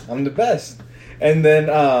 yeah, I'm the best. And then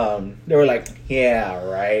they were like, yeah,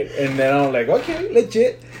 right. And then I'm like, okay,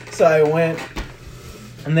 legit. So I went,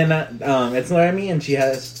 and then it's Noemi, and she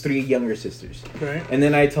has 3 younger sisters. Right. And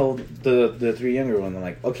then I told the 3 younger ones, I'm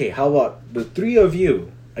like, okay, how about the 3 of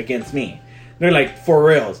you against me? They're like, for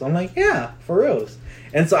reals. I'm like, yeah, for reals.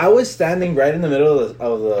 And so I was standing right in the middle of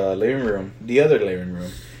the living room, the other living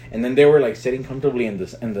room, and then they were like sitting comfortably in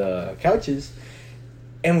the couches,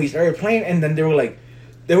 and we started playing, and then they were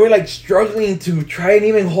like struggling to try and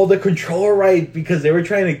even hold the controller right because they were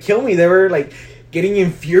trying to kill me. They were like getting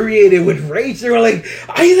infuriated with rage. They were like,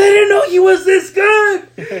 I didn't know he was this good.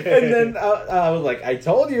 And then I was like, I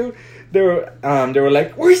told you. They were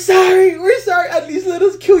like, we're sorry, at least let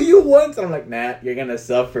us kill you once. And I'm like, nah, you're gonna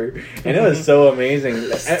suffer. And it was so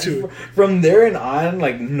amazing. From there and on,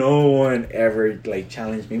 like, no one ever like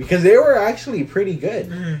challenged me because they were actually pretty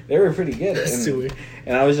good. They were pretty good.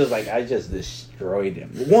 And I was just like, I just destroyed them.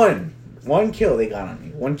 One kill they got on me.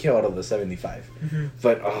 1 kill out of the 75.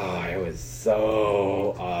 But it was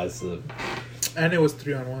so awesome. And it was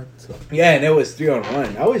 3-on-1. So. Yeah, and it was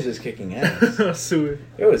 3-on-1. I was just kicking ass.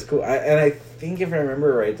 It was cool. I think if I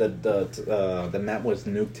remember right, the map was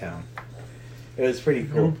Nuketown. It was pretty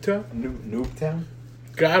cool. Nuketown? Nuketown?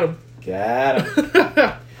 Got him.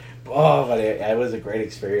 But but it was a great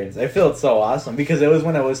experience. I felt so awesome because it was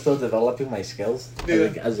when I was still developing my skills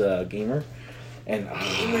as a gamer. And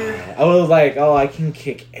I was like, oh, I can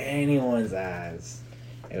kick anyone's ass.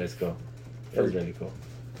 It was cool. It was really cool.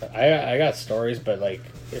 I got stories, but like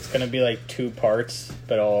it's gonna be like 2 parts,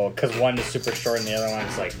 but because one is super short and the other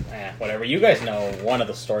one's like whatever. You guys know one of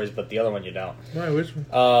the stories, but the other one you don't. Why? Which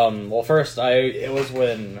one? Well, first it was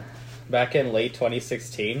when back in late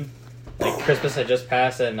 2016. Like Christmas had just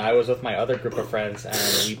passed, and I was with my other group of friends, and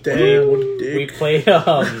we played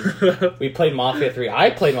Mafia 3.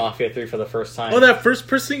 I played Mafia 3 for the first time. Oh, that first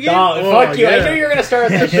person game? Oh, fuck you! Yeah. I knew you were gonna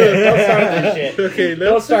start with that shit. Don't start with that shit. Okay,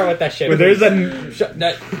 don't start with that shit. But there's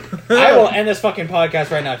I will end this fucking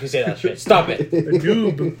podcast right now if you say that shit. Stop it.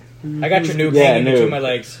 Noob. I got your noob hanging between my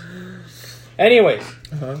legs. Anyways,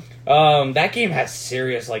 that game has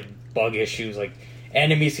serious like bug issues. Like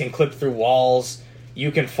enemies can clip through walls. You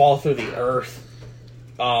can fall through the earth.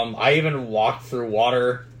 I even walked through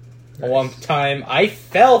water one time. I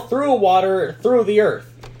fell through through the earth,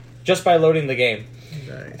 just by loading the game.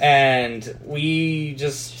 Nice. And we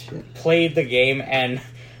just played the game, and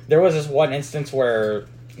there was this one instance where,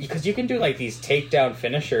 because you can do like these takedown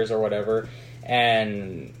finishers or whatever,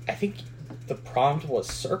 and I think the prompt was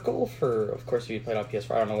circle for, of course, if you played on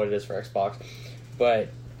PS4, I don't know what it is for Xbox, but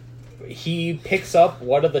he picks up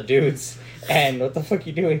one of the dudes, and what the fuck are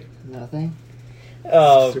you doing? Nothing.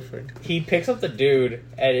 He picks up the dude,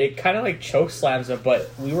 and it kind of like choke slams him, but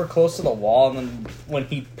we were close to the wall, and then when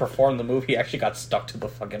he performed the move, he actually got stuck to the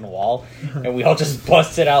fucking wall, and we all just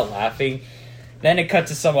busted out laughing. Then it cut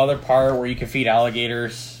to some other part where you can feed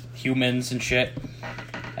alligators, humans, and shit.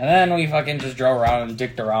 And then we fucking just drove around and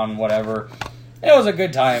dicked around, whatever. It was a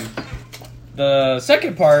good time. The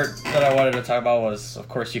second part that I wanted to talk about was, of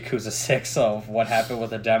course, Yakuza 6 of what happened with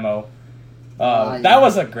the demo. That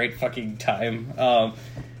was a great fucking time.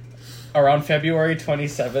 Around February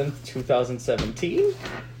 27th, 2017?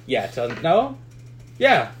 Yeah,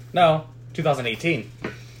 2018.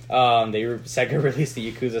 Sega released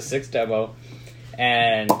the Yakuza 6 demo,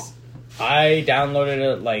 and I downloaded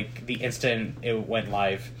it like the instant it went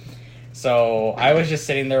live. So I was just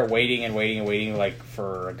sitting there waiting like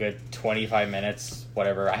for a good 25 minutes,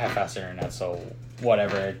 whatever. I have fast internet, so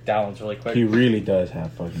whatever. It downloads really quick. He really does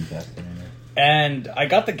have fucking fast internet. And I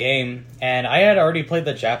got the game, and I had already played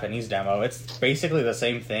the Japanese demo. It's basically the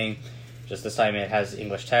same thing, just this time it has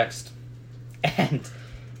English text. And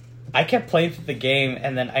I kept playing through the game,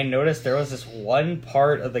 and then I noticed there was this one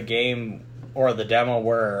part of the game, or the demo,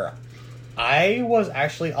 where I was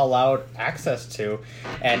actually allowed access to,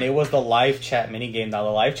 and it was the live chat minigame. Now, the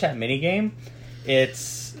live chat minigame,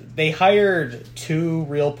 they hired 2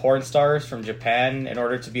 real porn stars from Japan in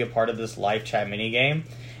order to be a part of this live chat minigame,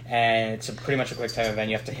 and it's pretty much a quick time event.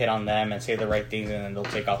 You have to hit on them and say the right things, and then they'll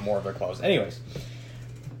take off more of their clothes. Anyways,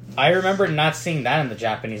 I remember not seeing that in the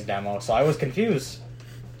Japanese demo, so I was confused,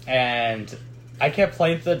 and I kept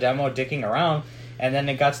playing through the demo, dicking around. And then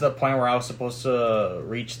it got to the point where I was supposed to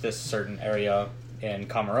reach this certain area in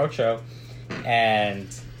Kamurocho. And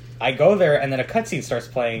I go there, and then a cutscene starts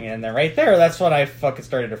playing. And then right there, that's when I fucking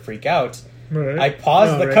started to freak out. Right. I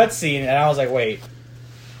paused the cutscene, and I was like, wait,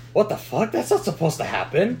 what the fuck? That's not supposed to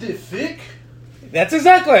happen. Diffic? That's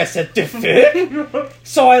exactly what I said, diffic.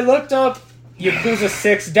 So I looked up Yakuza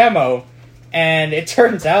 6 demo. And it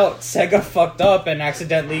turns out Sega fucked up and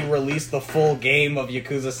accidentally released the full game of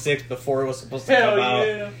Yakuza 6 before it was supposed to come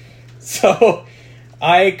out. So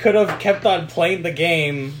I could have kept on playing the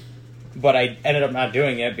game, but I ended up not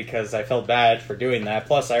doing it because I felt bad for doing that.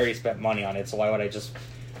 Plus, I already spent money on it, so why would I just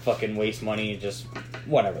fucking waste money? Just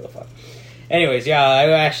whatever the fuck. Anyways, yeah, I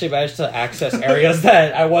actually managed to access areas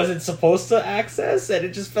that I wasn't supposed to access, and it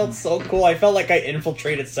just felt so cool. I felt like I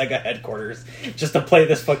infiltrated Sega headquarters just to play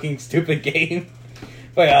this fucking stupid game.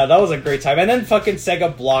 But yeah, that was a great time. And then fucking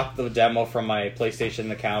Sega blocked the demo from my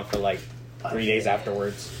PlayStation account for like 3 days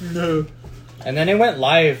afterwards. No. And then it went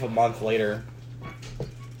live a month later.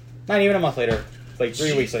 Not even a month later. Like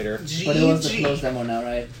 3 weeks later. But it was the closed demo now,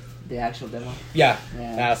 right? The actual demo? Yeah,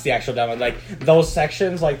 that's the actual demo. Like, those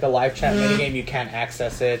sections, like the live chat minigame, you can't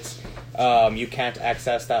access it. You can't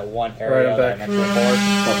access that one area that I mentioned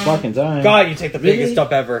before. For fucking time. God, you take the biggest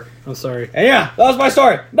dump ever. I'm sorry. And yeah, that was my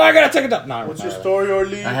story. Now I gotta take a dump. No, what's your story,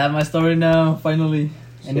 Orly? I have my story now, finally.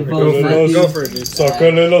 And it Go for it, dude.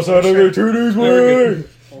 Sácale los alligators, güey.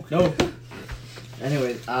 No.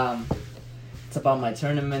 Anyway, it's about my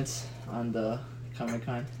tournament on the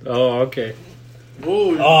Comic-Con. Oh, okay.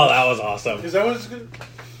 Whoa. Oh, that was awesome. Is that what it's good?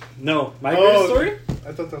 No, my greatest story?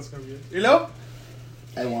 I thought that was gonna be it. Elo?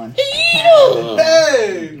 I won.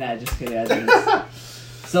 Hey! Nah, just kidding. I didn't.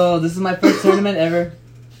 So, this is my first tournament ever.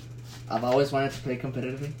 I've always wanted to play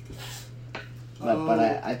competitively, but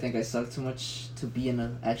I think I suck too much to be in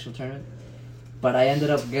an actual tournament. But I ended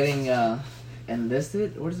up getting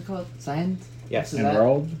enlisted. What is it called? Signed? Yes. Into that-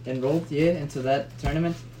 Enrolled. Enrolled, yeah, into that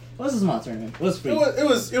tournament. It was a small tournament. It was free. It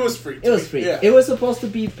was free. It was free. Yeah. It was supposed to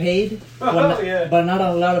be paid, but, not, Yeah. but not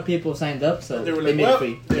a lot of people signed up, so They were they like, made well, it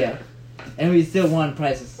free. yeah. Yeah. And we still won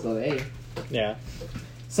prizes, so hey. Yeah.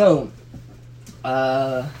 So,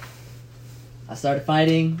 I started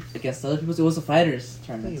fighting against other people. It was a fighters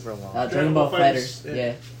tournament. Dragon Ball Fighters,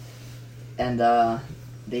 yeah. And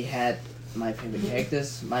they had my favorite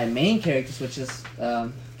characters, my main characters, which is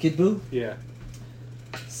Kid Buu, Yeah.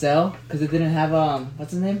 Cell, because they didn't have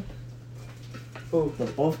what's his name? Who? The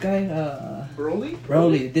wolf guy, Broly?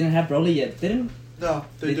 Broly. They didn't have Broly yet. No,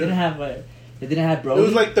 They didn't have They didn't have Broly. It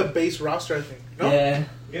was like the base roster, I think. No? Yeah,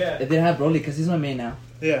 Yeah. they didn't have Broly because he's my main now.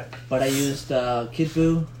 Yeah. But I used Kid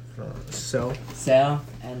Buu, So. Cell,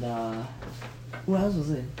 and who else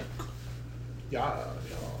was it? Yeah.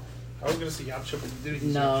 I was gonna say Yamcha, but you didn't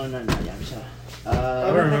use No, Yamcha. I I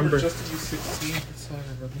don't remember. Just to use 16. That's all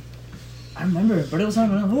I remember. remember, but it was on.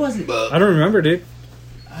 Who was it? I don't remember, dude.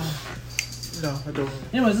 No, I don't remember.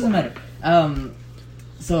 Anyways, doesn't matter.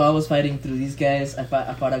 So I was fighting through these guys. I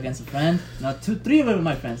fought against a friend. No, three of them were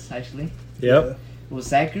my friends actually. Yep. It was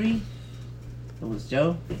Zachary. It was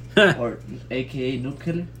Joe, or AKA Noob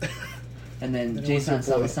Killer, and then And it was Jason your boy.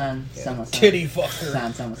 Sama-san. Sama-san. Kitty fucker.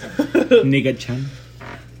 Sama-san. Nigga Chan.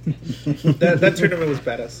 That tournament was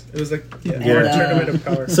badass. It was like Yeah. a tournament of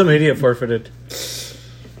power. Some idiot forfeited.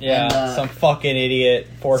 Yeah, And, some fucking idiot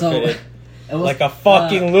forfeited. It was, like a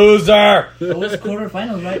fucking loser! It was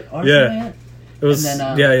quarterfinals, right? Or Yeah. something like that? It was. And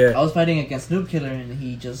then yeah. I was fighting against Noob Killer, and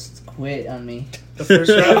he just quit on me. The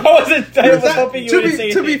first I round. was hoping you would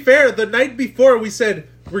say to be fair, the night before we said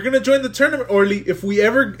we're gonna join the tournament, Orly. If we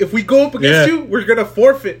go up against Yeah. you, we're gonna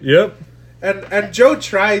forfeit. Yep. And Joe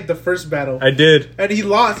tried the first battle, I did. and he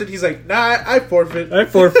lost, and he's like, "Nah, I forfeit." I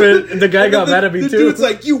forfeit. And the guy And got then mad at me the too. Dude's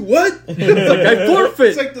like, "You what?" It's like, I forfeit.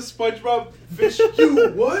 It's like the SpongeBob fish. You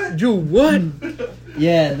what? You what?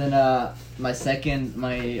 Yeah, and then my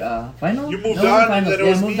final. You moved No, on, and finals. then it Yeah,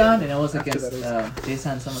 was I moved me. on, and it was After against that it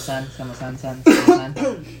Jason Sama-san.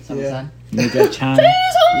 Nigga Chan. Yeah.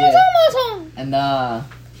 And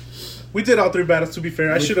We did all three battles. To be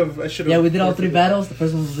fair, I should have. yeah, we did all three battles. The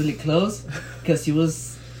first one was really close because he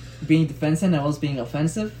was being defensive and I was being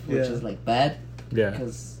offensive, which Yeah. is like bad Yeah.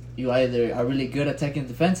 because you either are really good attacking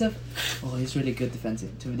defensive, or he's really good defensive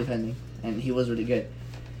to be defending, and he was really good.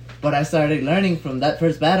 But I started learning from that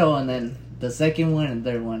first battle, and then the second one and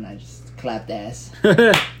third one, I just clapped ass.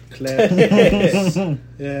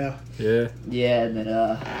 Yeah. Yeah. Yeah, and then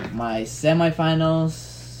my semifinals.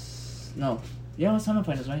 No, yeah, it was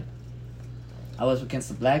semifinals, right? I was against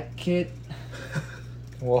the black kid.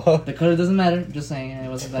 What? The color doesn't matter. Just saying, it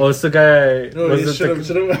was a black. Oh, it's the guy. No, was you it should the- have.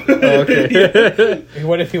 Should have. Oh, okay.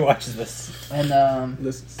 What if he watches this? And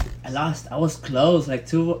Listen. I lost. I was close. Like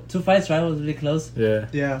two fights, right? I was really close. Yeah.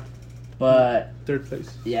 Yeah. But Third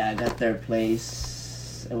place. yeah, I got third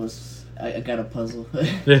place. It was I got a puzzle.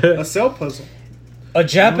 A cell puzzle. A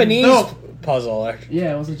Japanese No. puzzle, actually.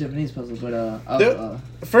 Yeah, it was a Japanese puzzle, but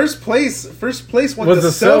First place won Was the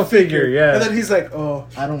the cell cell figure, yeah. And then he's like, "Oh,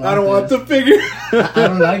 I don't I don't want this. the figure." I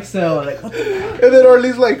don't like Cell. Like what the And then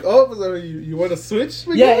Orly's like, "Oh, so you want to switch?"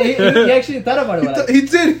 Yeah, he actually thought about it. Like, He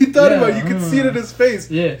did. He thought Yeah, about it. You could see it in his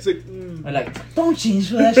face. Yeah. He's like, I'm like, don't change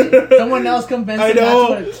for that shit. Someone else convinced I him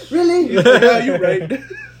know. not to. Really? He's like, "Yeah, you're right."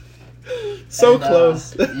 So And,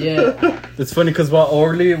 close. Yeah. It's funny because while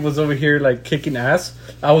Orly was over here like kicking ass,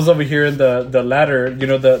 I was over here in the ladder, you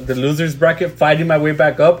know, the losers bracket, fighting my way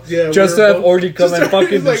back up. Yeah, just we to were have both- Orly come just and fucking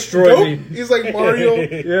he's like, destroy nope. me. He's like Mario.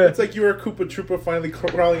 Yeah. It's like you were a Koopa Troopa finally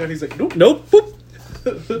crawling on. He's like, "Nope." Nope. Boop.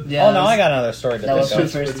 Yeah. Oh, now I got another story to That was think my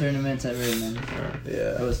of. first tournament ever, man.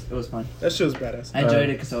 Yeah. It was fun. That shit was badass. I enjoyed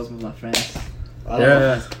it because I was with my friends.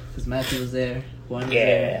 Yeah. Because Matthew was there. Juan was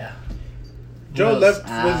there. Yeah. Joe Who else?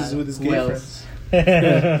 left with his Who gay else?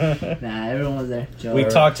 friends. Nah, everyone was there. Joe, We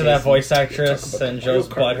talked to that Jason. voice actress, Talk about and the Joe's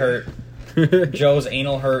Mario butt hurt. Joe's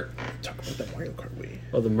anal hurt. Talk about the Mario Kart way.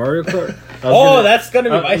 Oh, the Mario Kart. I was Oh, gonna- that's gonna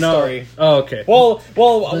be my no. story. Oh, okay. Well,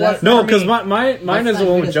 But that's No, not because me. mine That's is the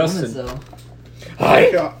not one with greatest Justin. moments, Hi.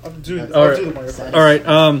 Okay, I'll do That's- the Alright. Mario Kart.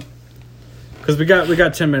 All right. Because we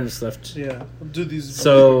got 10 minutes left. Yeah, I'll do these.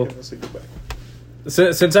 So- We'll say goodbye.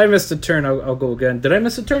 Since I missed a turn, I'll go again. Did I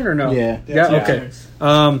miss a turn or no? Yeah. Yeah. Yeah. Okay.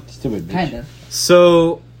 Stupid bitch. Kind of.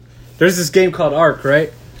 So there's this game called Ark,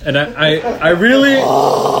 right? And I really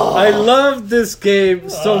I love this game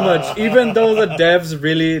so much, even though the devs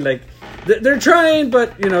really like they're trying,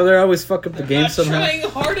 but they're always fuck up the game somehow.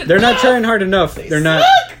 They're not trying hard enough. They're not.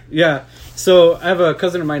 Yeah. So I have a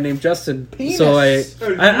cousin of mine named Justin. Penis. So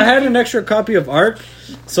I had an extra copy of Ark,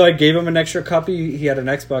 so I gave him an extra copy. He had an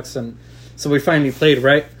Xbox, and so we finally played,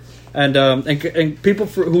 right? And people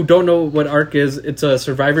who don't know what Ark is, it's a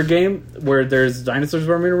survivor game where there's dinosaurs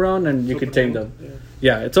roaming around and you can tame them.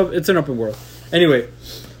 Yeah, it's an open world. Anyway,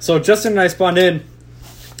 so Justin and I spawned in,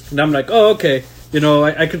 and I'm like, oh, okay.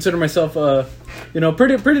 I consider myself,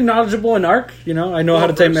 pretty knowledgeable in Ark. I know how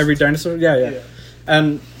to tame every dinosaur. Yeah.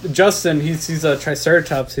 And Justin, he sees a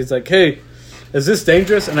Triceratops. He's like, hey, is this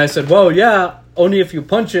dangerous? And I said, well, yeah, only if you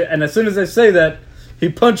punch it. And as soon as I say that, he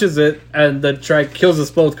punches it, and the tribe kills us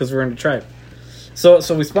both because we're in the tribe. So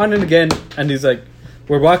we spawned in again, and he's like,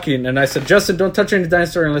 we're walking. And I said, Justin, don't touch any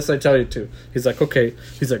dinosaur unless I tell you to. He's like, okay.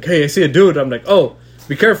 He's like, hey, I see a dude. I'm like, oh,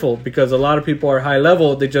 be careful, because a lot of people are high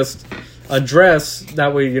level. They just undress.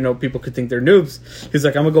 That way, people could think they're noobs. He's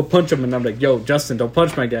like, I'm going to go punch him. And I'm like, yo, Justin, don't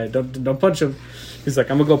punch my guy. Don't punch him. He's like,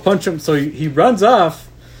 I'm going to go punch him. So he runs off,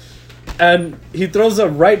 and he throws a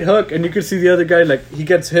right hook, and you can see the other guy, like, he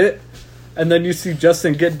gets hit. And then you see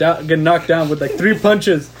Justin get knocked down with like 3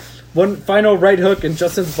 punches. One final right hook, and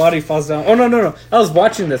Justin's body falls down. Oh, no. I was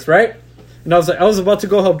watching this, right? And I was about to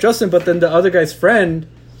go help Justin, but then the other guy's friend,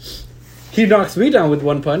 he knocks me down with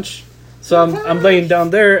 1 punch. So I'm laying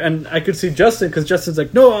down there, and I could see Justin, because Justin's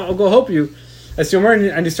like, no, I'll go help you. I see him running,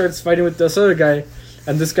 and he starts fighting with this other guy.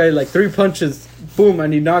 And this guy, like, 3 punches, boom,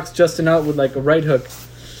 and he knocks Justin out with like a right hook.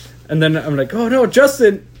 And then I'm like, oh no,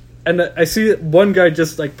 Justin. And I see one guy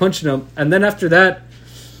just like punching him, and then after that,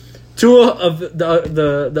 2 of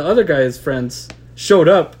the other guy's friends showed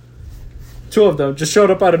up. 2 of them just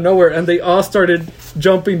showed up out of nowhere, and they all started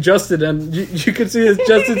jumping Justin, and you could see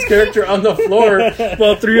Justin's character on the floor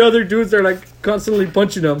while 3 other dudes are like constantly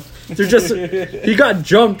punching him. He got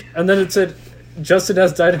jumped, and then it said Justin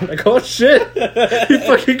has died. I'm like, oh shit! He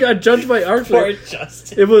fucking got jumped by Ark. Poor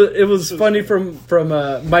Justin. It was funny from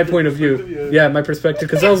my point of view. Yeah, my perspective,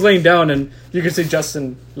 because I was laying down, and you can see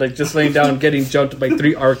Justin like just laying down, getting jumped by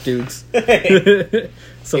 3 Ark dudes.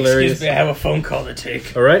 It's hilarious. Excuse me, I have a phone call to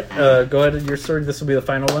take. All right, go ahead. Your story. This will be the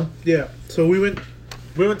final one. Yeah. So we went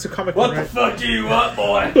to Comic Con. What the fuck do you want,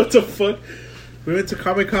 boy? What the fuck? We went to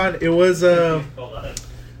Comic Con. It was Hold on.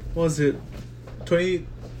 what was it?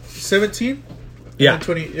 2017. Yeah.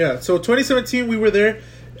 So 2017, we were there.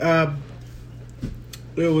 It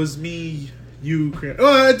was me, you, Korean.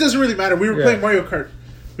 Oh, it doesn't really matter. We were playing Mario Kart.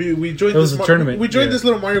 We joined. It was a tournament. We joined this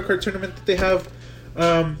little Mario Kart tournament that they have.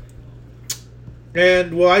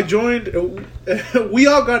 And well, I joined. We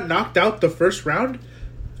all got knocked out the first round.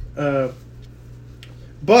 But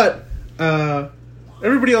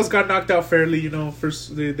everybody else got knocked out fairly.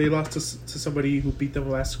 First they lost to somebody who beat them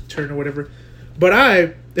last turn or whatever. But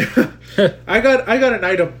I got an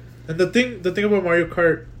item, and the thing about Mario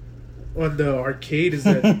Kart on the arcade is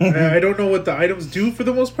that I don't know what the items do for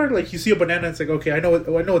the most part. Like, you see a banana, it's like, okay, I know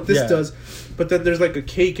what this does, but then there's like a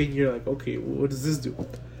cake, and you're like, okay, what does this do?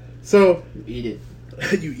 So You eat it.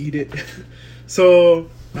 you eat it. So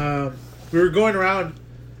we were going around,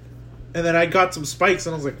 and then I got some spikes,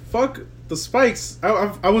 and I was like, fuck the spikes.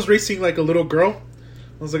 I was racing like a little girl.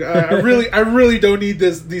 I was like, I really don't need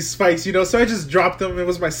these spikes, So I just dropped them. It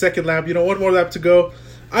was my second lap, 1 more lap to go.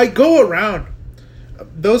 I go around.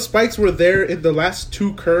 Those spikes were there in the last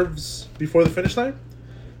 2 curves before the finish line.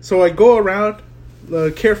 So I go around,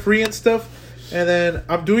 carefree and stuff, and then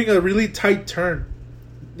I'm doing a really tight turn.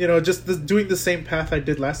 Just doing the same path I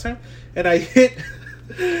did last time. And I hit...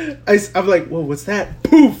 I'm like, whoa, what's that?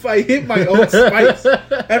 Poof! I hit my own spikes.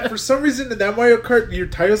 And for some reason in that Mario Kart, your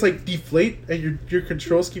tires like deflate and your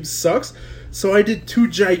control scheme sucks. So I did 2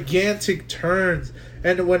 gigantic turns.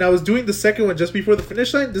 And when I was doing the second one just before the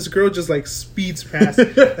finish line, this girl just like speeds past.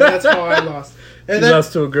 And that's how I lost. And you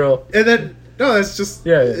lost to a girl. And then, no, it's just,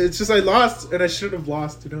 yeah. It's just I lost and I shouldn't have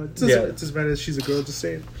lost, It doesn't matter that she's a girl, just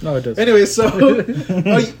saying. No, it doesn't. Anyway, so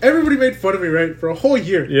everybody made fun of me, right? For a whole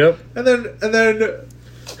year. Yep. And then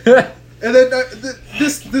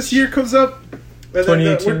this year comes up, and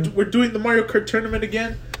then we're doing the Mario Kart tournament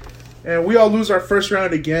again, and we all lose our first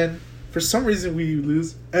round again. For some reason, we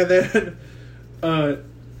lose, and then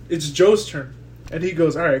it's Joe's turn, and he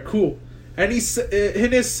goes, "All right, cool." And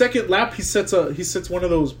in his second lap, he sets one of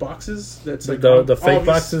those boxes that's like the fake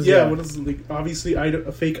boxes. Yeah, one of those, like, obviously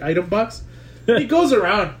a fake item box. He goes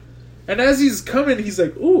around, and as he's coming, he's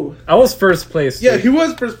like, "Ooh." I was first place. Yeah, he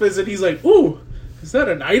was first place, and he's like, "Ooh, is that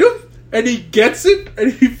an item?" And he gets it,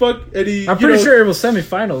 and he. I'm pretty sure it was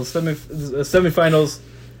semifinals. Semifinals.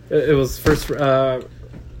 It was first.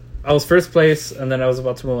 I was first place, and then I was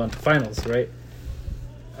about to move on to finals, right?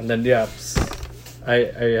 And then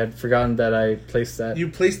I had forgotten that I placed that. You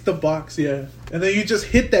placed the box, yeah. And then you just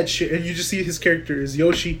hit that shit, and you just see his character is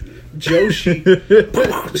Joshi.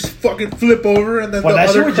 Just fucking flip over, and then Well, the that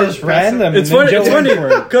other shit was card just passes. random. It's and then funny. It's Joe funny went for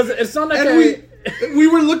it. because it's not like And we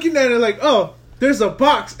were looking at it like, oh, there's a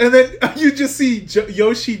box, and then you just see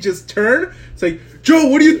Yoshi just turn. It's like, Joe,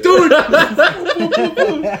 what are you doing?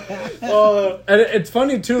 And it's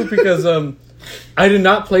funny too because I did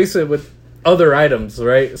not place it with other items,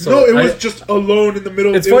 right? So no, it was just alone in the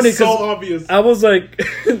middle. It's it funny was so 'cause obvious. I was like,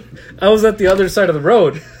 I was at the other side of the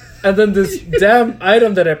road, and then this damn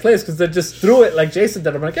item that I placed, because they just threw it like Jason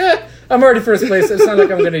did. I'm like, I'm already first place. It's not like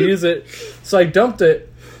I'm gonna use it. So I dumped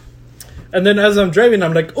it, and then as I'm driving,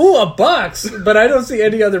 I'm like, ooh, a box, but I don't see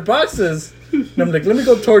any other boxes. And I'm like, let me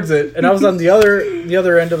go towards it. And I was on the other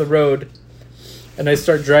end of the road, and I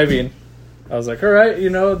start driving. I was like, all right,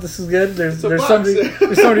 this is good. There's box.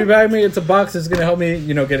 somebody behind me. It's a box. It's gonna help me,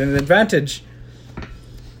 get an advantage.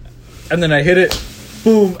 And then I hit it.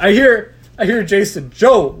 Boom! I hear Jason,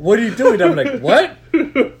 Joe, what are you doing? I'm like, what?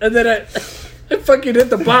 And then I fucking hit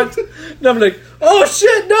the box, and I'm like, oh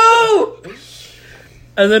shit, no!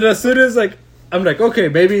 And then as soon as I'm like, okay,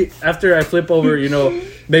 maybe after I flip over,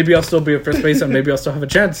 maybe I'll still be at first base and maybe I'll still have a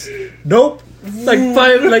chance. Nope. Like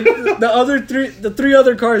the three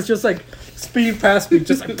other cars just speed past me,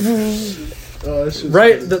 just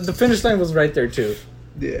right. The finish line was right there too.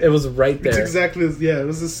 Yeah. It was right there. It's exactly, it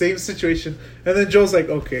was the same situation. And then Joe's like,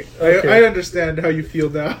 okay. I understand how you feel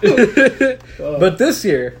now. But this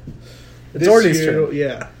year, it's Orly's turn.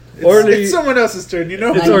 Yeah. Orly, it's someone else's turn,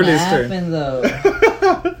 It's Orly's turn. Though.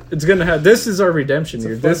 It's gonna have. This is our redemption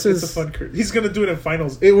year. It's a fun curve. He's gonna do it in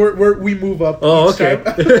finals. We move up. Oh, each okay.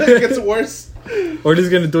 time. It gets worse. Orly's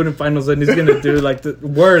gonna do it in finals, and he's gonna do the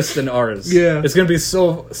worse than ours. Yeah. It's gonna be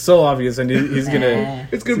so obvious, and he's gonna.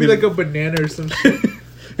 It's gonna be like a banana or some shit.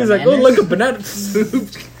 He's like, oh, look, a banana. It's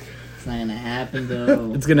not gonna happen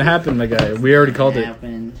though. It's gonna happen, my guy. We already called it.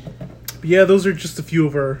 Yeah, those are just a few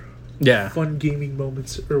of our Yeah. fun gaming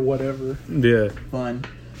moments or whatever. Yeah. Fun.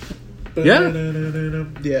 Yeah.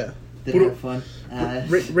 Yeah. Did have fun.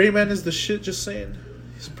 Rayman is the shit. Just saying,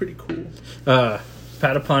 he's pretty cool.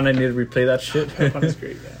 Patapon, I need to replay that shit. Patapon is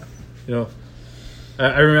great. Yeah.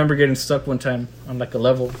 I remember getting stuck one time on a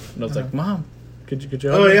level, and I was like, Mom, could you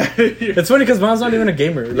help Oh me? yeah. It's funny because Mom's not even a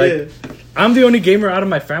gamer. Yeah. I'm the only gamer out of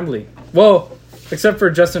my family. Well, except for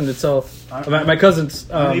Justin itself. My cousins.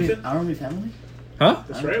 Our only family? Huh?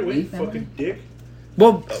 That's right. Wait, fucking dick.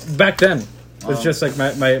 Well, back then. It's just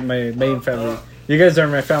my main family. You guys are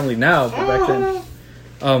my family now, but back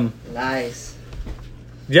then. Nice.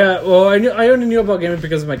 Yeah, well, I only knew about gaming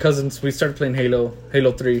because of my cousins. We started playing Halo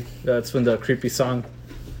 3. That's when the creepy song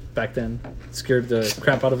back then scared the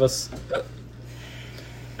crap out of us.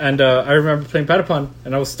 And I remember playing Patapon,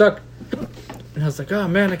 and I was stuck. And I was like, oh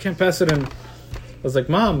man, I can't pass it. And I was like,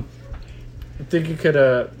 Mom, I think you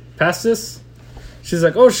could pass this? She's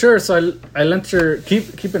like, oh sure. So I lent her.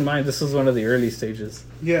 Keep in mind, this was one of the early stages.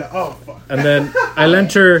 Yeah. Oh fuck. And then I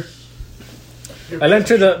lent her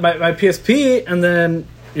my PSP, and then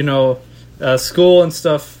school and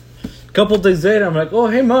stuff. A couple days later, I'm like, oh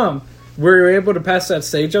hey Mom, were you able to pass that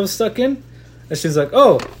stage I was stuck in? And she's like,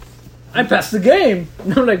 oh, I passed the game.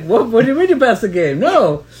 And I'm like, what do you mean you passed the game?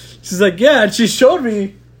 No. She's like, yeah, and she showed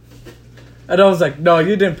me. And I was like, no,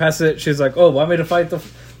 you didn't pass it. She's like, oh, want me to fight the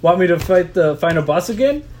final boss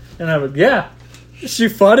again? And I'm like, yeah. She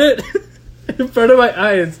fought it in front of my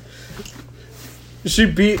eyes. She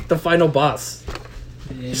beat the final boss.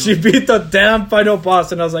 Damn. She beat the damn final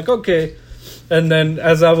boss, and I was like, okay. And then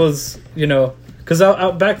as I was, because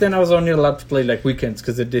back then I was only allowed to play weekends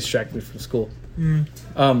because it distracted me from school.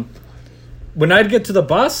 When I'd get to the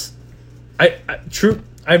boss,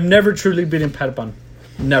 I've never truly beaten Patapon.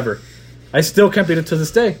 Never. I still can't beat it to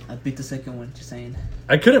this day. I beat the second one, just saying.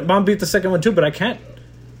 I couldn't. Mom beat the second one too, but I can't.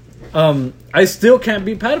 I still can't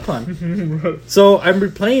beat Patapon. So I'm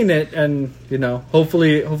replaying it, and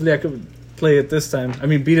hopefully I could play it this time. I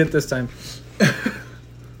mean, beat it this time.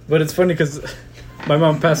 But it's funny because my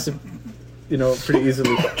mom passed it, pretty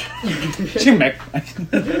easily.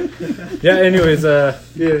 Yeah. Anyways, yeah.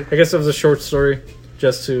 I guess that was a short story,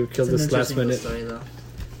 just to kill It's an this last interesting minute. story, though.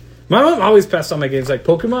 My mom always passed on my games, like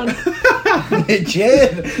Pokemon.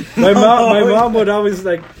 Legit. My mom would always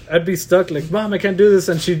I'd be stuck, Mom, I can't do this,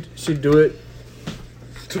 and she'd do it.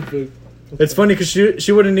 It's funny because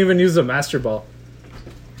she wouldn't even use a Master Ball.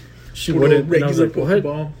 She wouldn't. And I was like, what?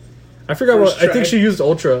 Pokeball. I forgot First what. I think try. she used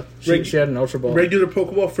Ultra. She had an Ultra Ball. Regular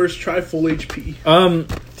Pokeball, first try, full HP.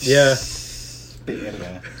 Yeah.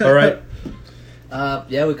 All right.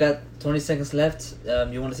 Yeah, we got 20 seconds left.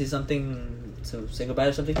 You want to see something So say goodbye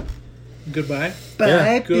or something. Goodbye.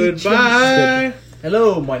 Yeah. Goodbye.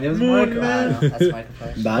 Hello, my name is Moon Michael. Man. That's Michael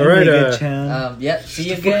first. Bye, All right, Mega-chan. Yeah, see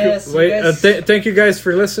you guys. See you Wait, guys. thank you guys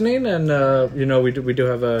for listening, and we do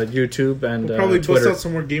have a YouTube and We'll probably Twitter. bust out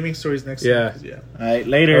some more gaming stories next Yeah. time. Yeah. All right,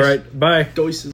 later. All right, bye. Doses.